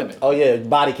is for women. Oh yeah,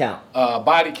 body count.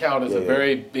 Body count is a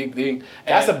very big thing.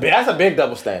 That's a big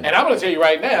double standard. And I'm going to tell you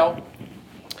right now,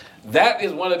 that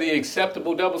is one of the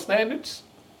acceptable double standards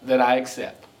that I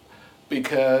accept.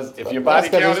 Because if your body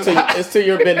count is high, it's to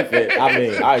your benefit. I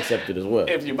mean, I accept it as well.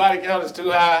 If your body count is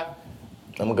too high,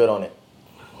 I'm good on it.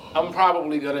 I'm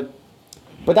probably gonna.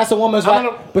 But that's a woman's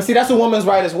right. But see, that's a woman's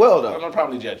right as well, though. I'm gonna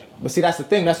probably judge you. But see, that's the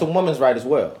thing. That's a woman's right as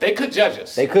well. They could judge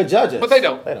us. They could judge us, but they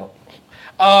don't. They don't.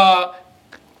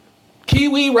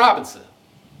 Kiwi Robinson.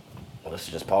 Well, let's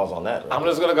just pause on that. Right? I'm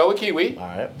just gonna go with Kiwi. All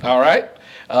right. All right.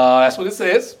 That's what it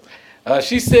says.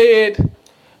 She said,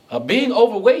 being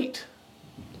overweight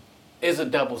is a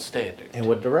double standard. In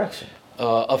what direction?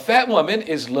 A fat woman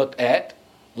is looked at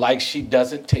like she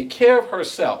doesn't take care of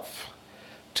herself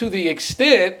to the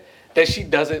extent that she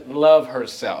doesn't love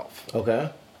herself. Okay.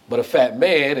 But a fat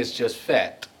man is just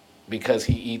fat because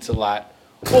he eats a lot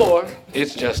or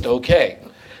it's just okay.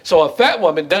 So a fat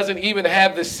woman doesn't even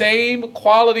have the same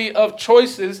quality of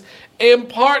choices in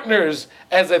partners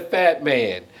as a fat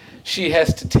man. She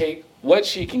has to take what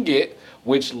she can get,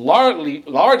 which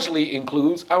largely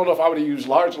includes, I don't know if I would have used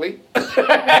largely.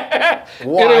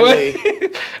 Anyway,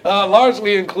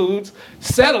 largely includes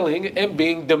settling and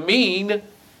being demeaned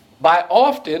by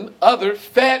often other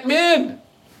fat men.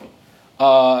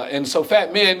 And so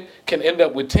fat men can end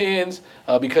up with tens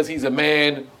because he's a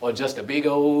man or just a big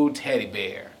old teddy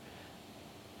bear.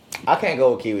 I can't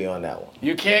go with Kiwi on that one.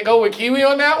 You can't go with Kiwi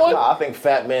on that one? No, I think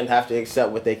fat men have to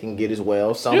accept what they can get as well.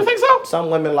 You think so? Some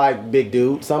women like big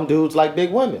dudes. Some dudes like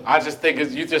big women. You just think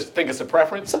it's a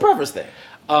preference? It's a preference thing.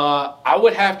 I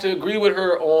would have to agree with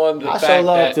her on the fact that... I show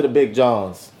love to the big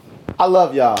Johns. I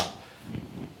love y'all.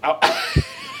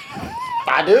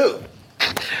 I do.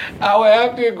 I would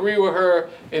have to agree with her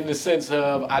in the sense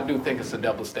of I do think it's a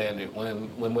double standard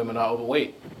when women are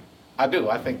overweight. I do.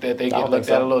 I think that they get looked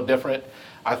at a little different.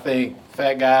 I think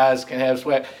fat guys can have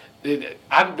swag. The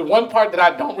one part that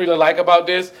I don't really like about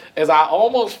this is I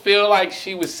almost feel like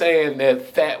she was saying that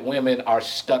fat women are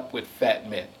stuck with fat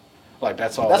men. Like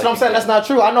that's all. That's what I'm saying. That's not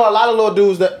true. I know a lot of little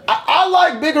dudes that I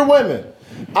like bigger women.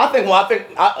 I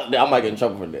might get in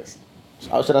trouble for this.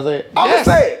 Should I say it? I'm gonna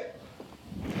say it.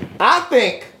 I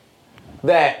think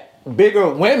that bigger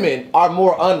women are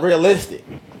more unrealistic.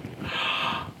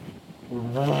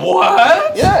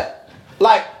 What? Yeah.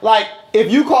 Like if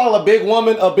you call a big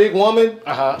woman,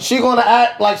 she gonna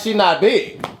act like she not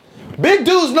big. Big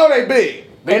dudes know they big.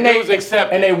 Big dudes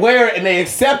accept it. And they wear it and they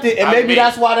accept it, and maybe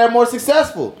that's why they're more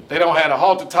successful. They don't have a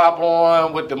halter top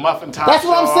on with the muffin top. That's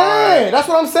what I'm saying. That's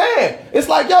what I'm saying. It's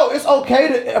like, yo, it's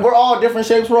okay we're all different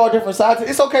shapes, we're all different sizes.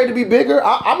 It's okay to be bigger.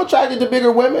 I'm attracted to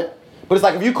bigger women. But it's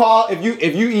like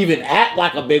if you even act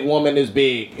like a big woman is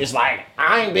big, it's like,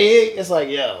 I ain't big. It's like,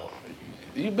 yo.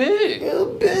 You big.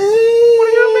 You big. What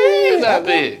do you mean you're not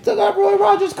big? I got Roy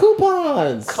Rogers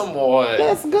coupons. Come on.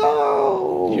 Let's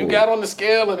go. You got on the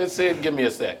scale and it said, give me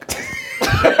a sec.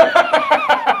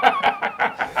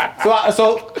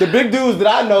 So the big dudes that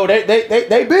I know, they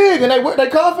big and they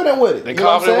confident with it. They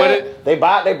confident with it? They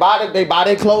buy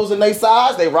their clothes in their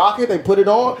size, they rock it, they put it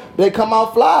on, they come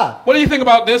out fly. What do you think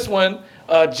about this one?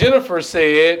 Jennifer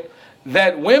said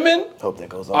that women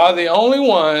are the only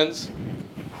ones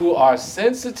who are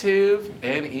sensitive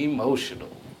and emotional.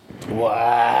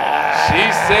 Wow.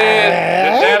 She said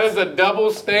that is a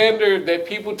double standard, that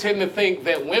people tend to think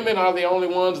that women are the only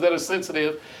ones that are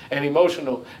sensitive and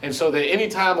emotional. And so that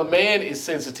anytime a man is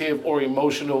sensitive or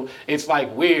emotional, it's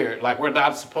like weird. Like we're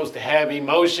not supposed to have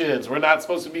emotions. We're not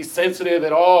supposed to be sensitive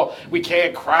at all. We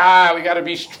can't cry. We got to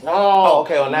be strong. Oh,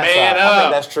 okay, on that man side. up.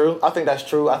 I think that's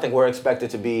true. I think we're expected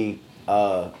to be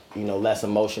less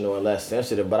emotional and less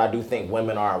sensitive, but I do think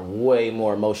women are way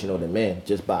more emotional than men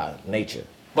just by nature.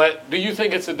 But do you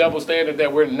think it's a double standard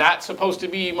that we're not supposed to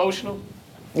be emotional?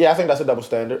 Yeah, I think that's a double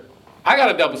standard. I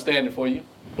got a double standard for you.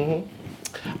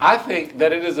 I think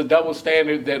that it is a double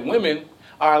standard that women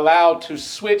are allowed to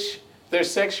switch their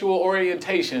sexual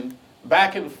orientation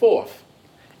back and forth.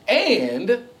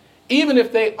 And even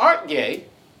if they aren't gay,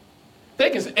 they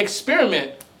can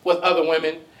experiment with other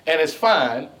women and it's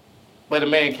fine, but a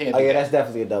man can't Oh do yeah, that. that's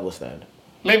definitely a double standard.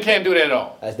 Men can't do that at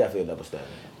all. That's definitely a double standard.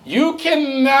 You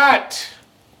cannot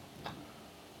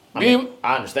be,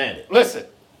 I understand it. listen,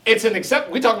 it's an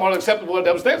we talking about acceptable and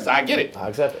double standards. I get it. I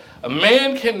accept it. A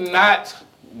man cannot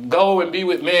go and be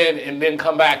with men and then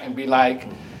come back and be like,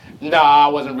 nah, I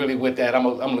wasn't really with that. I'm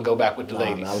gonna go back with the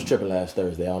ladies. I was tripping last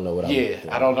Thursday. I don't know what I was Yeah, doing.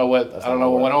 I don't know what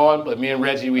went on, but me and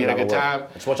Reggie, we had a good time.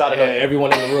 I just want y'all to know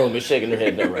everyone in the room is shaking their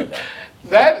head no right now.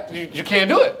 That you can't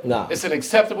do it. Nah. It's an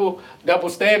acceptable double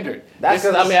standard. That's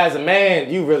This because, is- as a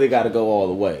man, you really got to go all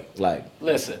the way. Like,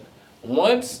 Listen,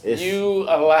 once It's- you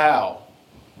allow,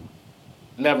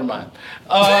 never mind.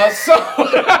 So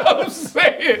what I'm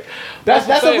saying, that's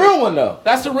what I'm a saying. real one, though.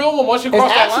 That's the real one. Once you It's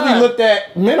cross that actually line, looked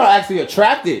at, men are actually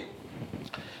attracted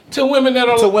to women that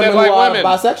are to women that like who are women.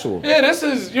 bisexual. Yeah,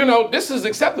 this is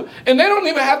acceptable. And they don't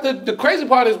even have to, the crazy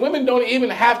part is women don't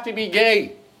even have to be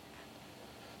gay.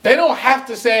 They don't have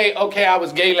to say, okay, I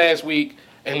was gay last week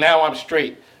and now I'm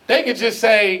straight. They could just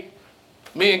say,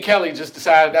 me and Kelly just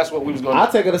decided that's what we was going to I'll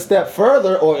do. take it a step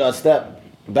further or a step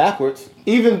backwards.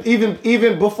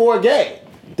 Even before gay,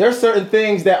 there's certain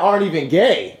things that aren't even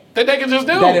gay That they can just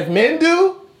do. that if men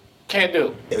do, Can't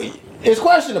do. it's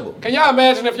questionable. Can y'all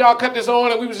imagine if y'all cut this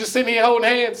on and we was just sitting here holding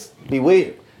hands? Be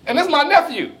weird. And this is my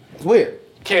nephew. It's weird.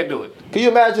 Can't do it. Can you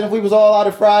imagine if we was all out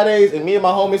of Fridays and me and my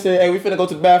homie said, "Hey, we finna go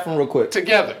to the bathroom real quick"?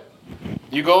 Together.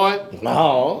 You going?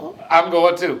 No, I'm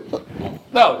going too.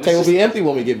 No. it's table will just- be empty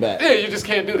when we get back. yeah, you just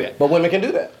can't do that. But women can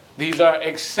do that. These are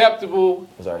acceptable,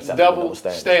 Those are acceptable double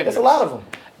standards. standards. There's a lot of them.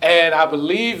 And I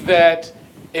believe that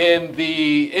in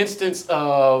the instance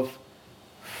of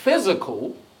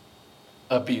physical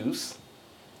abuse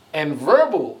and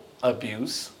verbal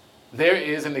abuse, there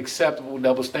is an acceptable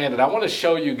double standard. I want to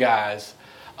show you guys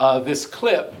this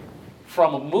clip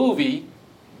from a movie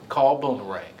called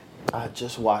Boomerang. I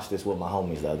just watched this with my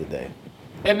homies the other day.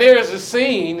 And there is a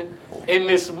scene in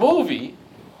this movie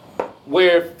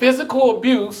where physical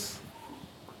abuse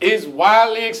is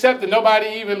widely accepted. Nobody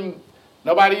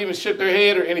even shook their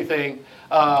head or anything.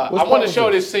 I want to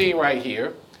show this scene right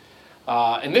here.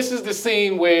 And this is the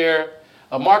scene where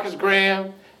Marcus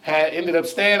Graham had ended up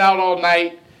staying out all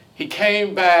night. He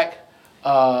came back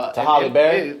To Holly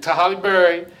Berry? To Holly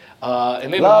Berry.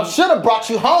 And then Love should have brought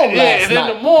you home yeah, last and night.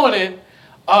 in the morning,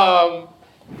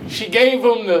 she gave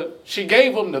him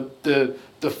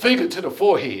the finger to the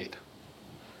forehead.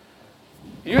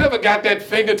 You ever got that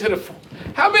finger to the?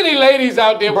 How many ladies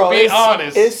out there will be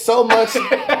honest? It's so much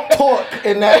torque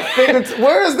in that finger.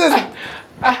 Where is this?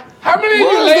 How many of you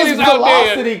Where is ladies this out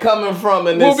velocity there coming from?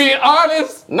 In will this? be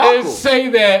honest Knuckle. and say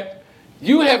that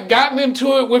you have gotten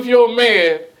into it with your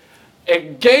man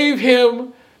and gave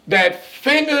him that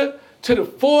finger to the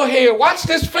forehead? Watch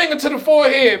this finger to the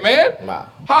forehead, man. Wow.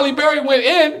 Holly Berry went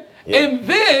in, Yeah. and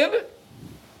then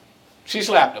she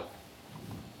slapped him.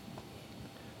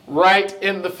 Right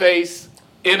in the face,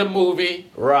 in a movie.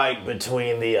 Right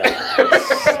between the eyes.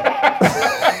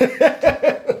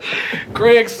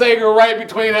 Craig Sager right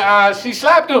between the eyes. She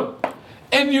slapped him.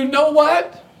 And you know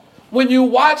what? When you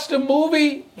watch the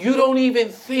movie, you don't even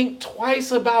think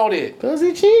twice about it. Because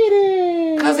he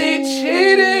cheated. Because he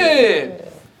cheated.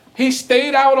 He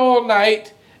stayed out all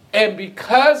night. And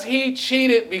because he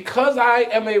cheated, because I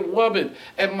am a woman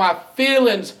and my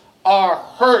feelings are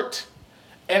hurt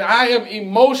and I am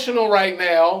emotional right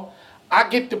now, I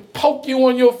get to poke you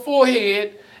on your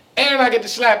forehead and I get to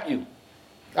slap you.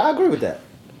 I agree with that.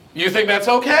 You think that's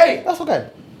okay? That's okay.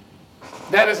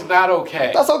 That is not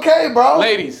okay. That's okay, bro.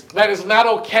 Ladies, that is not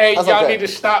okay. That's Y'all okay. need to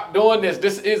stop doing this.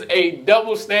 This is a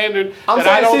double standard I'm that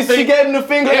I don't saying she think gave him the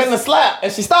finger Yes. and the slap,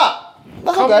 and she stopped.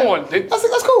 That's Come okay. on.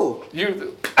 That's cool.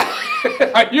 you.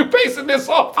 Are you basing this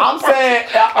off? I'm saying.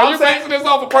 Are you basing this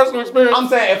off of personal experience? I'm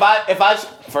saying if I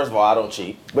first of all I don't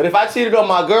cheat, but if I cheated on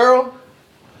my girl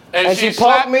and she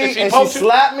slapped poked me and she poked you?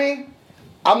 slapped me,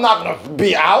 I'm not gonna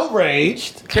be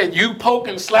outraged. Can you poke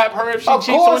and slap her if she Of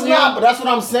cheats course on you? not, but that's what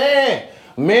I'm saying.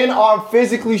 Men are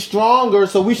physically stronger,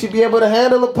 so we should be able to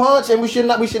handle a punch, and we should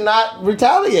not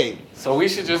retaliate. So we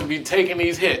should just be taking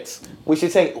these hits. We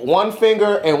should take one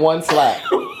finger and one slap.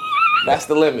 That's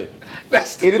the limit.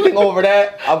 That's Anything over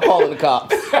that, I'm calling the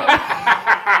cops.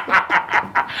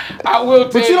 I will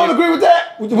tell But you don't agree with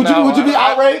that? Would No, you be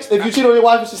I- outraged if you cheat on your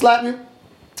wife and she slap you?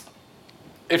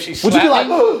 If she Would you slapped be like,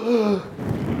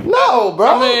 me, no,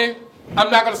 bro? I mean, I'm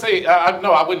not gonna say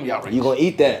no. I wouldn't be outraged. You gonna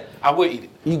eat that? I would eat it.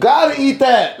 You gotta eat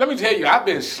that. Let me tell you, I've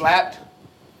been slapped,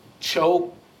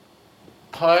 choked,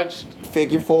 punched.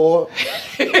 Figure 4.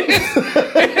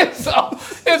 it's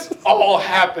all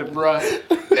happened, bro.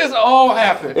 It's all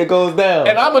happened. It goes down.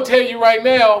 And I'm gonna tell you right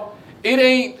now, it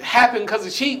ain't happened because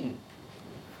of cheating.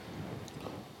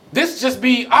 This just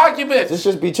be arguments. This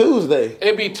just be Tuesday.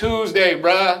 It be Tuesday,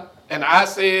 bruh. And I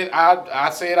said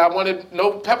I wanted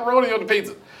no pepperoni on the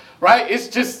pizza, right? It's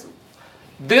just,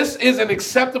 this is an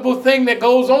acceptable thing that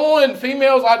goes on.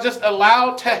 Females are just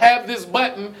allowed to have this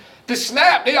button to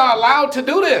snap. They are allowed to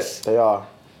do this. They are.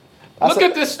 Look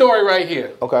at this story right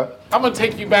here. Okay. I'm gonna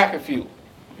take you back a few.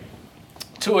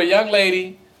 To a young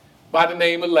lady by the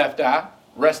name of Left Eye.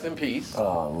 Rest in peace.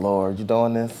 Oh Lord, you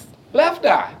doing this? Left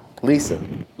Eye. Lisa.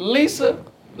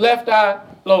 Left Eye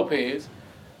Lopez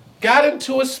got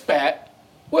into a spat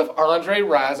with Andre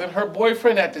Rison, her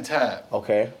boyfriend at the time.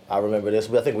 Okay, I remember this.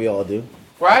 I think we all do.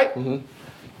 Right? Mm-hmm.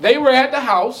 They were at the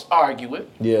house arguing.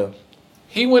 Yeah.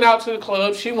 He went out to the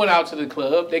club. She went out to the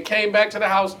club. They came back to the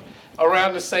house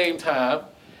around the same time.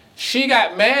 She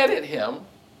got mad at him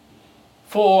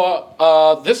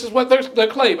for, this is what they're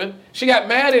claiming. She got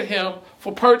mad at him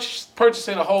for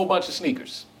purchasing a whole bunch of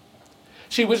sneakers.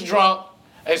 She was drunk,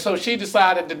 and so she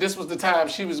decided that this was the time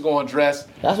she was going to dress.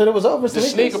 That's what it was over. The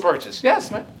sneaker purchase.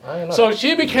 Yes, man. I didn't know So that.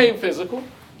 she became physical,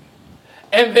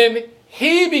 and then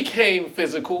he became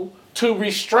physical to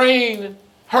restrain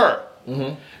her.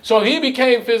 Mm-hmm. So he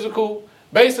became physical,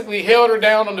 basically held her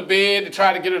down on the bed to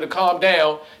try to get her to calm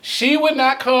down. She would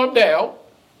not calm down,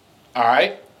 all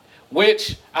right?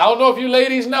 Which, I don't know if you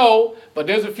ladies know, but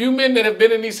there's a few men that have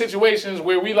been in these situations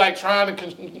where we like trying to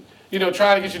get you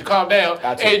to calm down,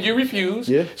 and you refuse.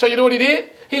 Yeah. So you know what he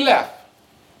did? He left.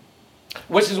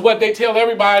 Which is what they tell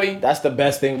everybody That's the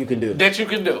best thing you can do. that you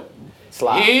can do.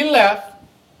 Slide. He left.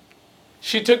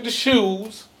 She took the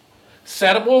shoes,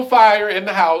 set them on fire in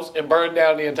the house, and burned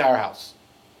down the entire house.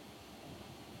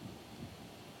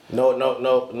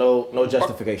 No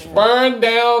justification. Burned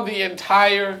down the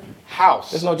entire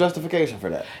house. There's no justification for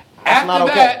that. After not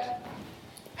okay. that,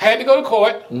 had to go to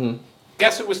court. Mm-hmm.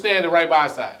 Guess who was standing right by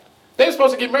his side? They were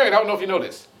supposed to get married. I don't know if you know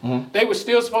this. Mm-hmm. They were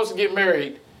still supposed to get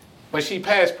married, but she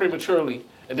passed prematurely,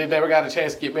 and they never got a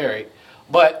chance to get married.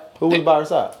 But Who was by her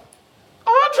side?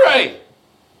 Andre,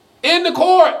 in the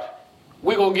court.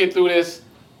 We're going to get through this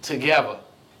together.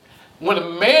 When a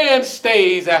man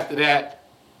stays after that,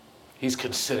 he's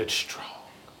considered strong.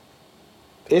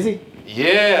 Is he?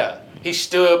 Yeah, he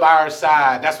stood by her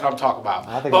side. That's what I'm talking about.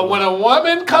 think But when a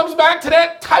woman comes back to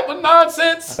that type of I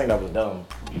nonsense, think that was dumb.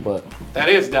 But that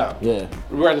is dumb. yeah.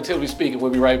 Relatively speaking,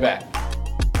 we'll be right back.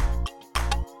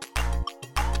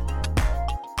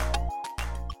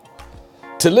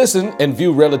 To listen and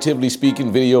view Relatively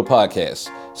Speaking video podcasts,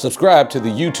 subscribe to the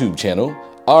YouTube channel,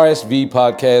 RSV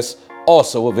Podcasts,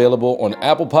 also available on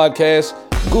Apple Podcasts,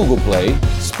 Google Play,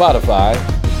 Spotify,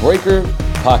 Breaker,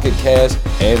 Pocket Cast,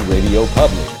 and Radio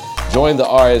Public. Join the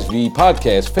RSV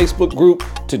Podcast Facebook group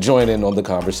to join in on the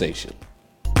conversation.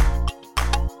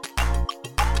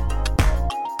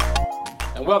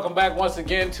 And welcome back once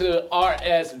again to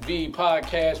RSV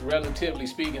Podcast, Relatively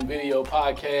Speaking Video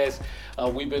Podcast.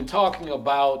 We've been talking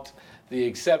about the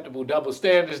acceptable double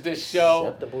standards this show.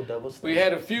 Acceptable double standard. We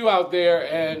had a few out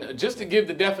there, and just to give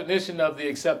the definition of the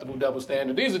acceptable double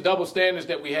standard, these are double standards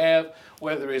that we have,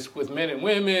 whether it's with men and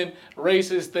women,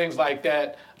 races, things like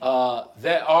that,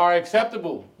 that are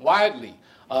acceptable widely.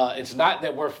 It's not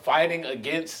that we're fighting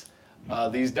against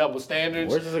these double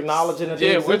standards. We're just acknowledging that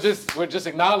they exist. we're just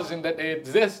acknowledging that they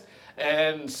exist,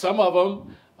 and some of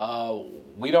them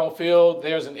we don't feel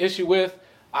there's an issue with.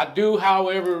 I do,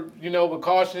 however, with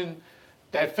caution,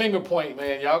 that finger point,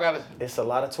 man, y'all gotta. It's a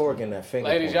lot of torque in that finger.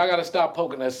 Ladies, point. y'all gotta stop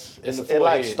poking us in the It forehead.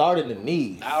 like started in the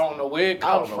knees. I don't know where it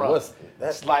comes from.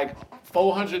 That's like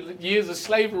 400 years of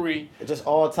slavery. Just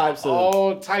all types of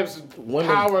All types of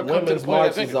power come to the women's point of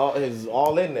march the is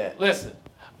all in that. Listen,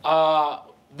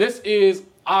 this is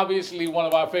obviously one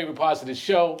of our favorite parts of the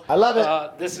show. I love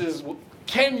it. This is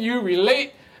Can You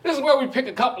Relate? This is where we pick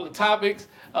a couple of topics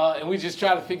and we just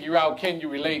try to figure out, can you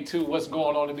relate to what's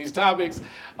going on in these topics?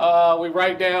 We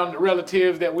write down the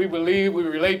relatives that we believe we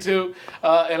relate to.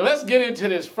 And let's get into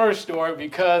this first story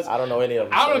because I don't know any of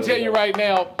them. I'm going to tell you right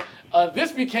now,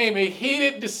 this became a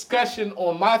heated discussion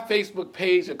on my Facebook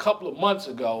page a couple of months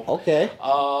ago. Okay.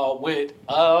 With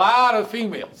a lot of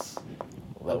females.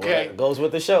 Okay. It goes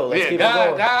with the show. Let's keep it I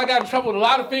going. got in trouble with a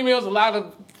lot of females. A lot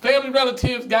of family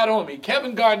relatives got on me.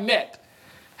 Kevin Garnett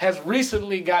has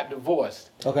recently got divorced.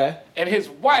 Okay. And his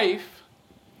wife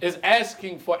is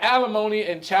asking for alimony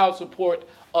and child support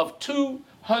of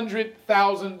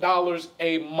 $200,000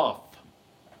 a month.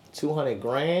 200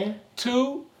 grand?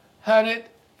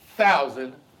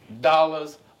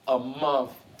 $200,000 a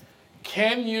month.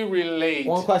 Can you relate?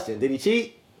 One question. Did he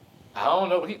cheat? I don't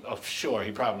know. Sure,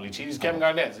 he probably cheated. He's Kevin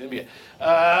Garnett's NBA.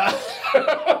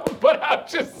 But I'm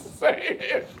just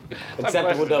saying.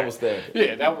 Acceptable double standard.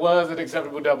 Yeah, that was an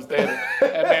acceptable double standard.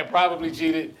 That man probably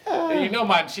cheated. And you know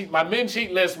my men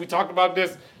cheat list. We talked about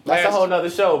this. That's a whole nother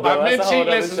show, bro. My men cheat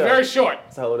list is very short.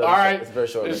 It's a whole nother all right, show. It's very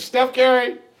short. It's Steph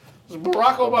Curry, it's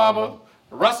Barack Obama,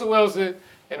 Russell Wilson,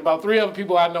 and about 3 other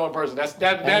people I know in person. That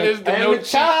is the no the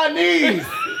Chinese.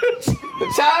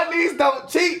 The Chinese don't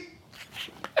cheat.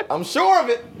 I'm sure of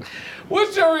it.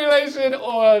 What's your relation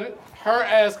on her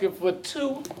asking for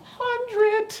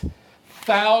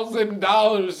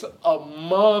 $200,000 a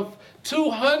month?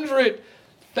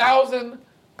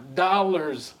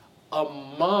 $200,000 a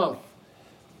month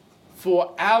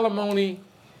for alimony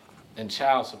and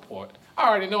child support. I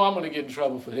already know I'm going to get in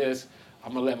trouble for this.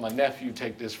 I'm going to let my nephew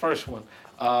take this first one.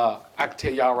 I can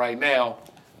tell y'all right now,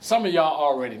 some of y'all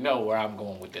already know where I'm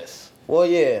going with this. Well,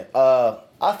 yeah.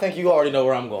 I think you already know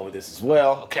where I'm going with this as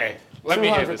well. Okay, let me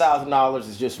hear this. $200,000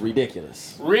 is just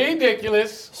ridiculous.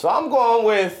 Ridiculous. So I'm going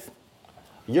with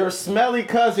your smelly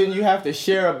cousin you have to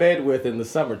share a bed with in the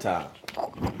summertime.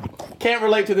 Can't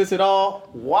relate to this at all.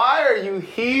 Why are you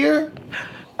here?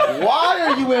 Why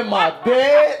are you in my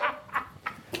bed?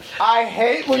 I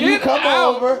hate when you come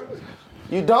over.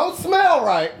 You don't smell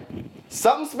right.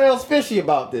 Something smells fishy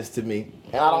about this to me.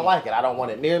 And I don't like it. I don't want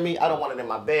it near me. I don't want it in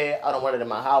my bed. I don't want it in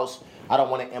my house. I don't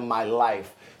want it in my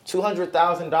life.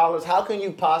 $200,000. How can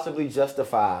you possibly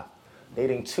justify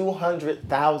needing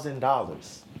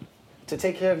 $200,000 to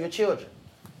take care of your children?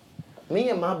 Me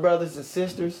and my brothers and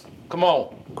sisters, come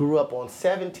on, grew up on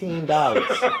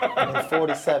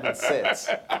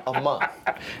 $17.47 a month.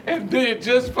 And did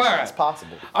just fine. It's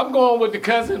possible. I'm going with the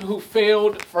cousin who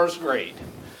failed first grade.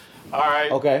 All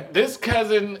right. Okay. This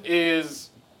cousin is,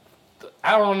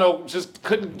 I don't know,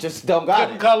 couldn't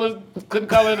color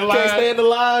in the lines. Can't stay in the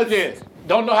lines. Yeah.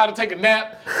 Don't know how to take a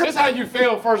nap. This is how you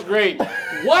fail first grade.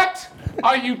 What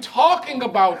are you talking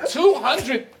about?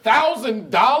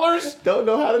 $200,000? Don't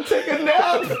know how to take a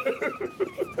nap.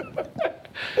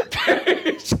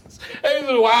 He's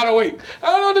wide awake. I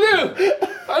don't know what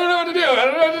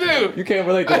to do. You can't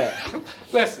relate to that.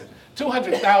 Listen,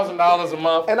 $200,000 a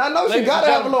month. And I know she got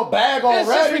to have a little bag already. It's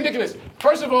just ridiculous.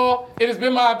 First of all, it has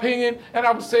been my opinion, and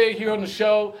I will say it here on the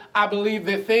show, I believe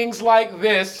that things like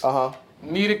this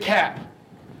need a cap.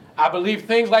 I believe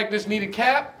things like this need a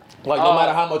cap. Like no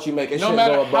matter how much you make, it shouldn't go above.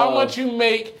 No matter how much you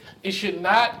make, it should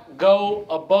not go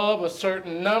above a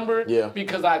certain number. Yeah.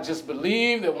 Because I just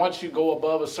believe that once you go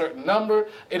above a certain number,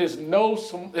 it is no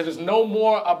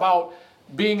more about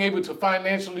being able to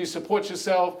financially support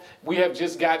yourself. We have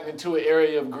just gotten into an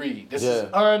area of greed. This is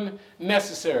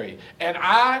unnecessary. And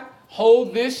I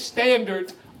hold this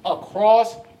standard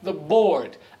across the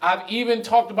board. I've even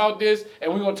talked about this,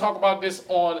 and we're going to talk about this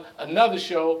on another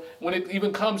show when it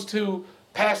even comes to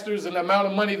pastors and the amount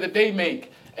of money that they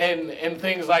make and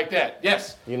things like that.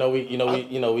 Yes.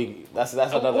 That's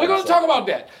another. We're going to talk about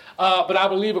that. But I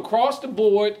believe across the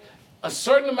board, a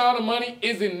certain amount of money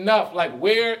is enough. Like,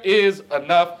 where is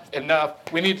enough?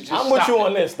 We need to just I'm with you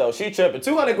on this, though. She tripping.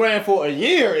 $200 grand for a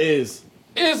year is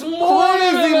more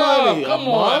than crazy enough. money. Come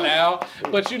on now.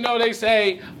 But they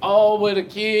say, the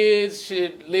kids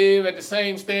should live at the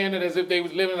same standard as if they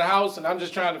was living in a house. And I'm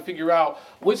just trying to figure out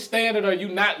which standard are you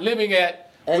not living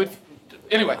at.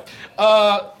 Anyway,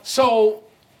 so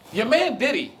your man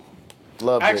Diddy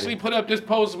actually put up this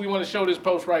post. We want to show this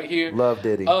post right here. Love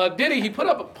Diddy. Diddy, he put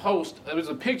up a post. It was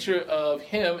a picture of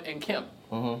him and Kim.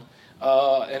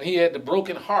 And he had the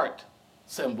broken heart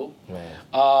symbol. Man.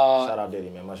 Shout out Diddy,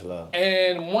 man. Much love.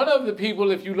 And one of the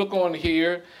people, if you look on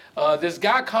here, this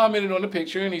guy commented on the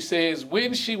picture and he says,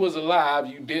 when she was alive,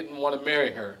 you didn't want to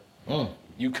marry her.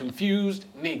 You confused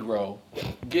Negro.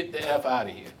 Get the F out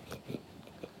of here.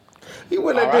 He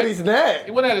went at Diddy's neck.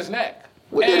 He went at his neck.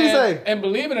 What did he say? And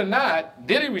believe it or not,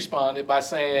 Diddy responded by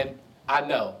saying, I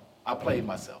know. I played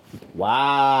myself. Wow.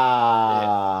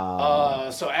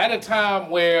 Yeah. So at a time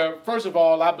where, first of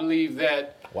all, I believe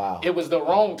that it was the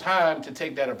wrong time to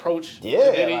take that approach to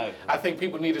Diddy. I think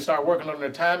people need to start working on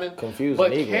their timing. Confused.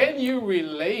 But can you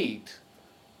relate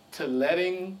to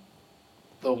letting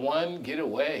the one get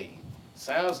away?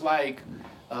 Sounds like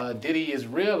Diddy is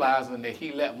realizing that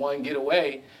he let one get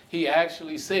away. He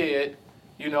actually said,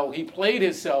 he played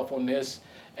himself on this.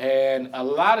 And a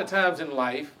lot of times in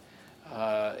life,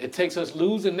 it takes us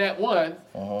losing that one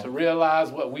to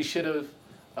realize what we should have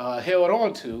held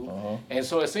on to. And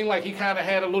so it seemed like he kind of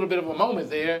had a little bit of a moment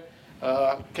there.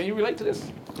 Can you relate to this?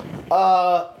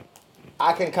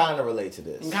 I can kind of relate to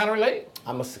this. You kind of relate?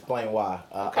 I'm gonna explain why.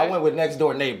 Okay. I went with next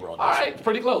door neighbor on this. All right,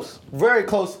 pretty close. Very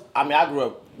close. I mean, I grew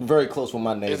up very close with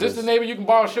my neighbors. Is this the neighbor you can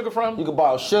borrow sugar from? You can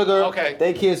borrow sugar. Okay.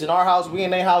 They kids in our house, we in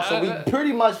their house, so we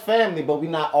pretty much family, but we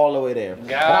not all the way there. Gotcha.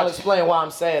 But I'll explain why I'm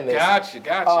saying this.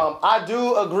 Gotcha. I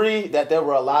do agree that there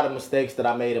were a lot of mistakes that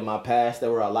I made in my past.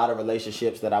 There were a lot of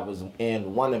relationships that I was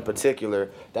in, one in particular,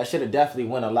 that should have definitely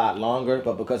went a lot longer,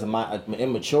 but because of my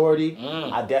immaturity,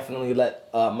 I definitely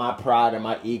let my pride and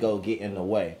my ego get in the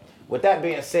way. With that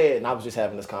being said, and I was just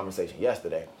having this conversation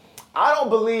yesterday, I don't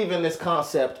believe in this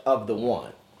concept of the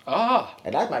one.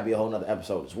 And that might be a whole nother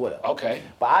episode as well. Okay.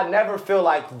 But I never feel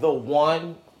like the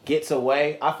one gets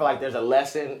away. I feel like there's a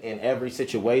lesson in every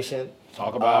situation.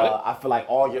 Talk about it. I feel like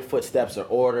all your footsteps are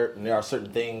ordered, and there are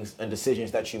certain things and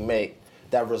decisions that you make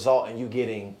that result in you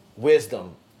getting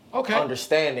wisdom,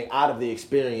 understanding out of the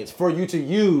experience for you to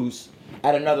use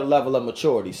at another level of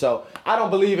maturity. So I don't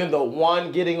believe in the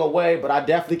one getting away, but I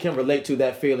definitely can relate to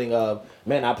that feeling of,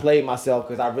 man, I played myself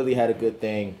because I really had a good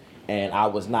thing and I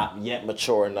was not yet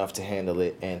mature enough to handle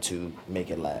it and to make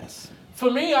it last.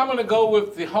 For me, I'm going to go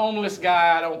with the homeless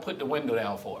guy I don't put the window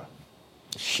down for.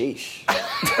 Sheesh.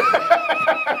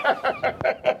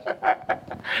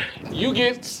 You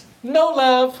get no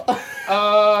love.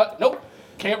 Nope.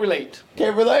 Can't relate.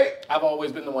 Can't relate? I've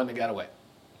always been the one that got away.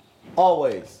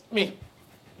 Always. Me.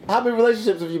 How many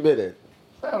relationships have you been in?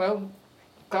 I don't know.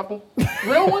 Couple.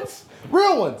 Real ones?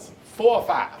 Real ones. 4 or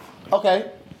 5.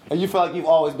 Okay. And you feel like you've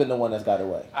always been the one that's got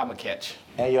away. I'm a catch.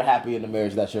 And you're happy in the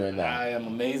marriage that you're in now. I am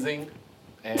amazing.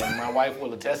 And my wife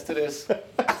will attest to this. You'll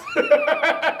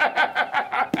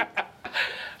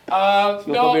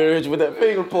come here with that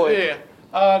finger point. Yeah.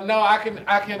 No, I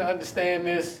can understand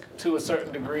this to a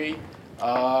certain degree.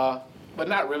 But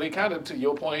not really. Kind of to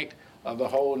your point of the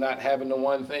whole not having the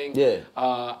one thing. Yeah.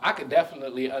 I could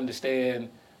definitely understand,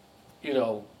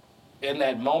 in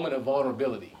that moment of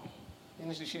vulnerability.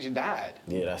 She died.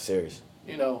 Yeah, that's serious.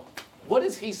 What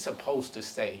is he supposed to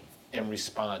say in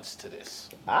response to this?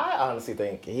 I honestly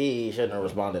think he shouldn't have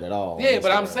responded at all. Yeah,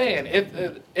 but I'm saying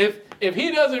if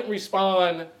he doesn't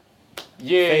respond,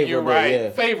 you're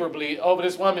right, favorably over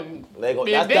this woman being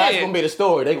dead. That's gonna be the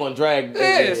story. They're gonna drag.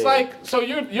 It's like, so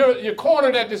you're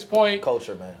cornered at this point.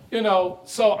 Culture, man.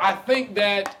 So I think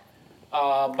that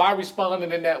by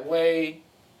responding in that way,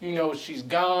 she's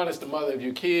gone. It's the mother of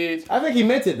your kids. I think he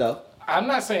meant it though. I'm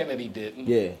not saying that he didn't.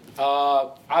 Yeah.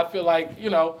 I feel like,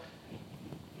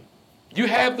 you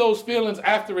have those feelings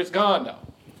after it's gone, though.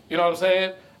 You know what I'm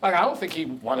saying? Like, I don't think he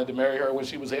wanted to marry her when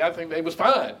she was here. I think they was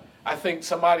fine. I think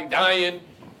somebody dying,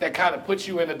 that kind of puts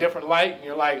you in a different light, and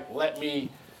you're like, let me,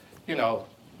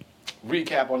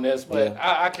 recap on this. But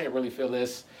I can't really feel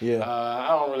this. Yeah. I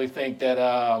don't really think that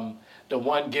the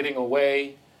one getting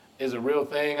away is a real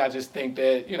thing. I just think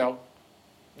that,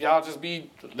 y'all just be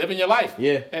living your life.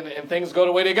 Yeah. And things go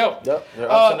the way they go. Yep.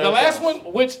 The last one,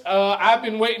 which I've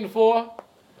been waiting for,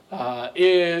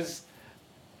 is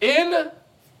in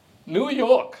New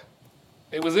York.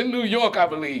 It was in New York, I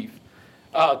believe.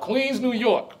 Queens, New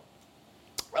York.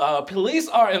 Police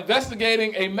are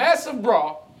investigating a massive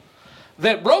brawl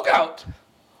that broke out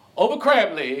over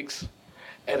crab legs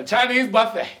at a Chinese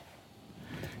buffet.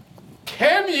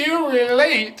 Can you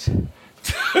relate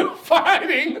to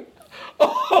fighting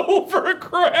over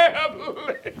crab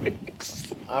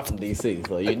legs? I'm from DC,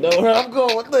 so you know where I'm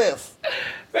going with this.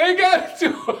 They got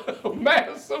into a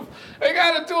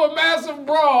massive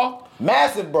brawl.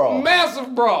 Massive brawl.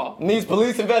 Massive brawl. Needs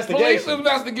police investigation. Police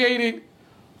investigating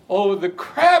over the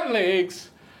crab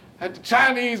legs at the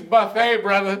Chinese buffet,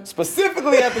 brother.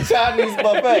 Specifically at the Chinese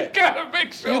buffet. You gotta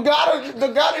make sure. You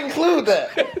gotta include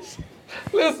that.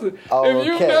 Listen, if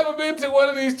you've never been to one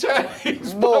of these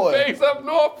Chinese buffets up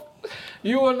north,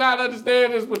 you will not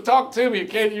understand this, but talk to me.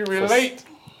 Can you relate?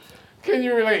 Can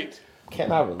you relate?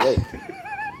 Can I relate?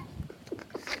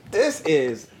 This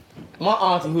is my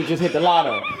auntie who just hit the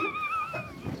lotto.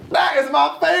 That is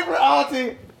my favorite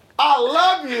auntie. I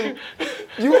love you.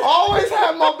 You always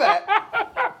have my back.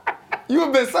 You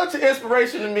have been such an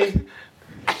inspiration to me.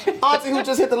 Auntie who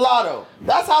just hit the lotto.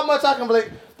 That's how much I can relate.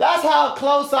 That's how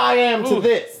close I am to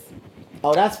this.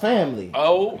 Oh, that's family.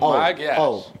 Oh my gosh.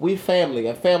 Oh, we family,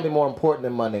 and family more important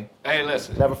than money. Hey,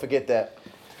 listen. Never forget that.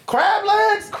 Crab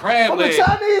legs? Crab legs. From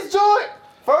the Chinese joint?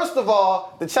 First of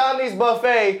all, the Chinese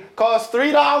buffet costs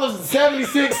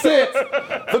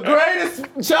 $3.76. The greatest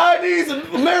Chinese and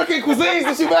American cuisines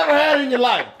that you've ever had in your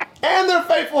life. And they're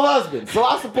faithful husbands. So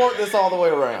I support this all the way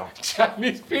around.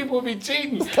 Chinese people be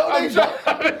cheating. No, I'm they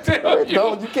trying to tell you.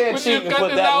 No, you can't When cheat you and cut put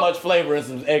this that out, much flavor in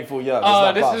some egg foo young. It's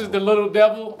not this possible. is the little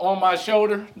devil on my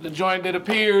shoulder, the joint that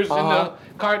appears in the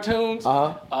cartoons.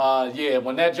 Yeah,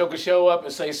 when that joker show up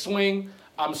and say swing,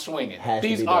 I'm swinging. Has to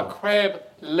These be are done. crab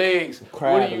legs.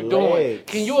 Crab what are you doing? legs.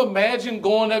 Can you imagine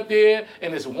going up there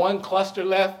and there's one cluster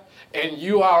left and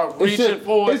you are reaching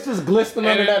for it? It's just glistening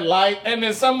under that light. And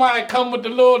then somebody come with the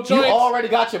little You joints. already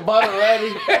got your butter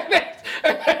ready.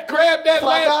 and they grab that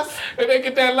Like last, us? and they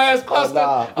get that last cluster.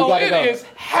 nah, we gotta it go. is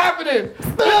happening.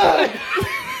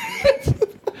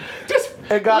 Just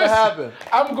It gotta listen, happen.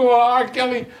 I'm going R.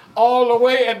 Kelly all the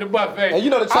way at the buffet. And you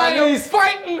know the I am Chinese-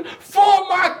 fighting for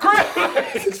my crab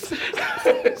legs.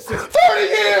 30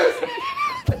 years!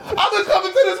 I've been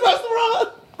coming to this restaurant!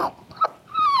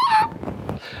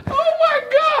 Oh my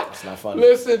God! It's not funny.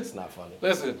 Listen, It's not funny.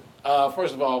 listen.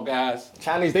 First of all, guys,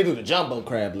 Chinese, they do the jumbo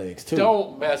crab legs too.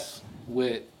 don't mess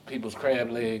with people's crab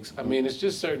legs. I mean, it's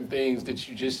just certain things that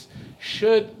you just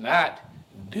should not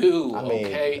do. I mean,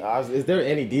 okay. is there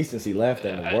any decency left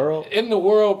in the world? In the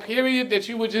world, period, that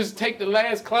you would just take the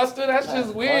last cluster. That's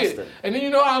just weird. cluster. And then you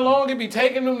know how long it be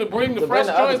taking them to bring the To fresh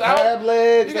bring the other joints out. crab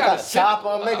legs, You they gotta sit- chop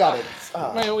them, they gotta.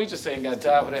 Man, we just ain't got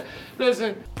time for that.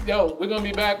 Listen, yo, we're gonna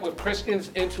be back with Christian's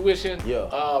Intuition. Yeah.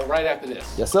 Right after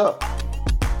this. Yes, sir.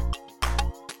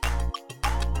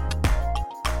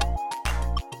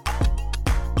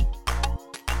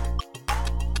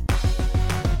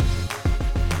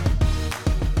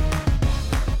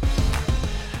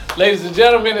 Ladies and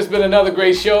gentlemen, it's been another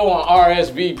great show on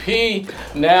RSVP.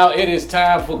 Now it is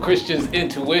time for Christian's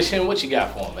Intuition. What you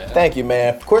got for him, man? Thank you,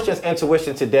 man. Christian's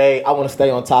Intuition today, I want to stay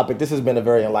on topic. This has been a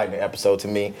very enlightening episode to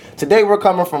me. Today we're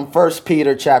coming from 1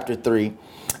 Peter chapter 3,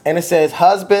 and it says,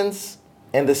 husbands,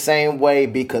 in the same way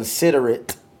be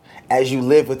considerate as you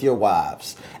live with your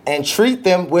wives, and treat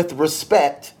them with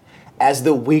respect as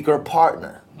the weaker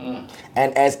partner,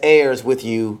 and as heirs with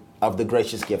you of the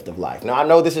gracious gift of life. Now, I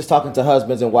know this is talking to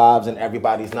husbands and wives and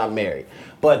everybody's not married,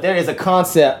 but there is a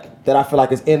concept that I feel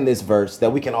like is in this verse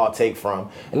that we can all take from.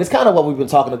 And it's kind of what we've been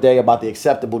talking today about the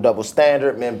acceptable double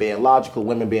standard, men being logical,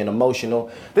 women being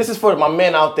emotional. This is for my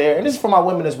men out there, and this is for my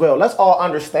women as well. Let's all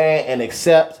understand and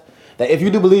accept that if you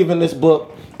do believe in this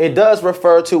book, it does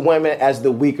refer to women as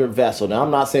the weaker vessel. Now,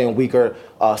 I'm not saying weaker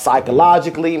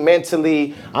psychologically,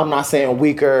 mentally. I'm not saying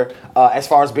weaker as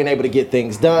far as being able to get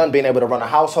things done, being able to run a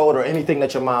household or anything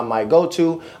that your mom might go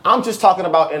to. I'm just talking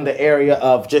about in the area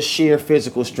of just sheer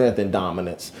physical strength and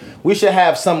dominance. We should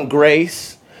have some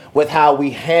grace with how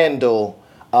we handle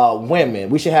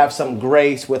women. We should have some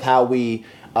grace with how we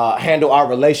handle our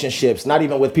relationships, not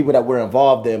even with people that we're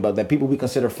involved in, but that people we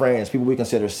consider friends, people we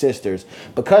consider sisters.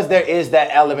 Because there is that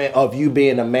element of you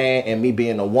being a man and me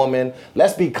being a woman,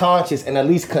 let's be conscious and at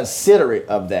least considerate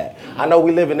of that. I know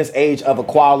we live in this age of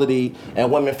equality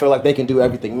and women feel like they can do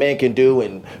everything men can do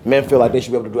and men feel like they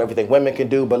should be able to do everything women can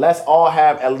do, but let's all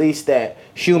have at least that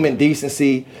human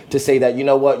decency to say that, you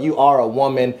know what, you are a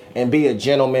woman, and be a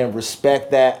gentleman,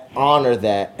 respect that, honor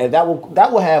that, and that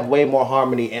will have way more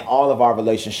harmony in all of our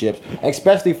relationships,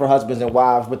 especially for husbands and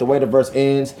wives. But the way the verse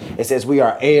ends, it says we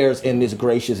are heirs in this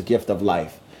gracious gift of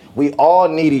life. We all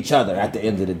need each other at the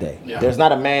end of the day. Yeah. There's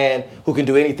not a man who can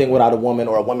do anything without a woman,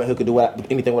 or a woman who can do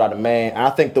anything without a man. And I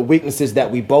think the weaknesses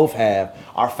that we both have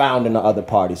are found in the other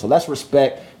party. So let's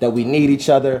respect that we need each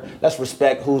other. Let's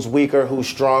respect who's weaker, who's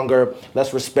stronger.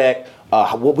 Let's respect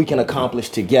what we can accomplish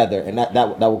together. And that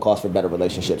will cause for better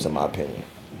relationships, in my opinion.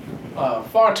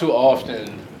 Far too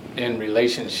often in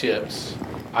relationships,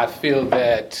 I feel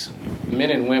that men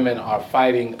and women are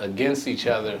fighting against each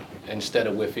other instead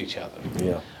of with each other.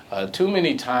 Yeah. Too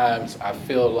many times I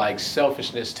feel like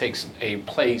selfishness takes a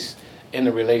place in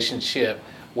the relationship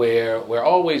where we're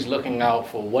always looking out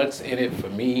for what's in it for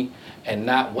me and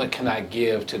not what can I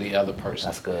give to the other person.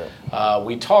 That's good.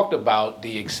 We talked about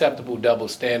the acceptable double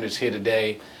standards here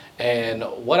today, and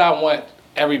what I want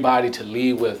everybody to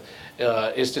leave with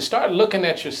is to start looking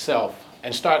at yourself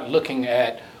and start looking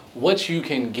at what you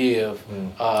can give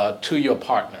to your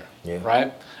partner,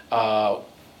 right?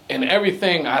 In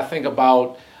everything, I think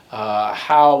about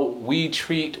how we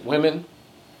treat women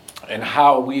and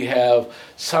how we have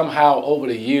somehow over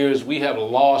the years, we have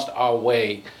lost our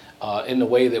way in the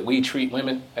way that we treat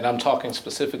women. And I'm talking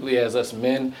specifically as us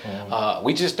men.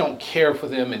 We just don't care for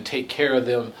them and take care of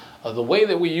them the way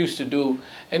that we used to do.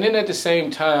 And then at the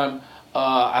same time,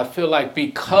 I feel like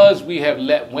because we have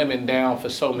let women down for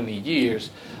so many years,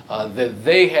 that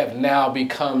they have now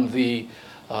become the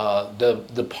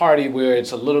party where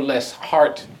it's a little less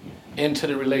heart into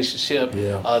the relationship,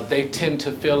 Yeah. they tend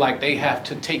to feel like they have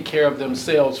to take care of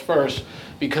themselves first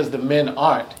because the men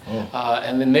aren't.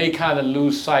 And then they kind of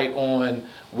lose sight on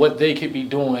what they could be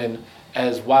doing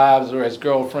as wives or as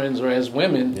girlfriends or as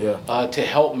women to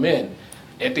help men.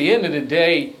 At the end of the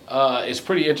day, it's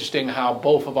pretty interesting how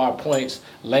both of our points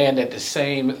land at the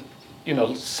same,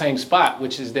 same spot,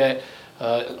 which is that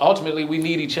ultimately we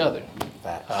need each other.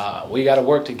 We got to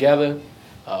work together.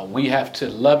 We have to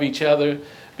love each other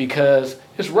because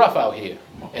it's rough out here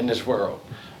in this world.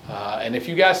 And if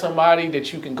you got somebody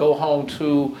that you can go home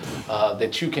to,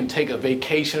 that you can take a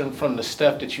vacation from the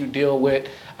stuff that you deal with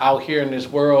out here in this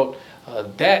world,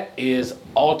 that is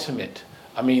ultimate.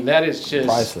 I mean, that is just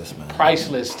priceless, man.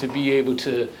 Priceless to be able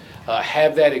to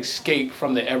have that escape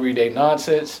from the everyday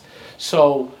nonsense.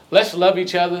 So let's love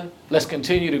each other. Let's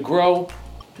continue to grow.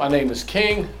 My name is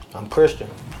King, I'm Christian.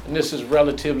 and this is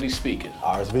Relatively Speaking.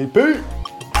 RSVP.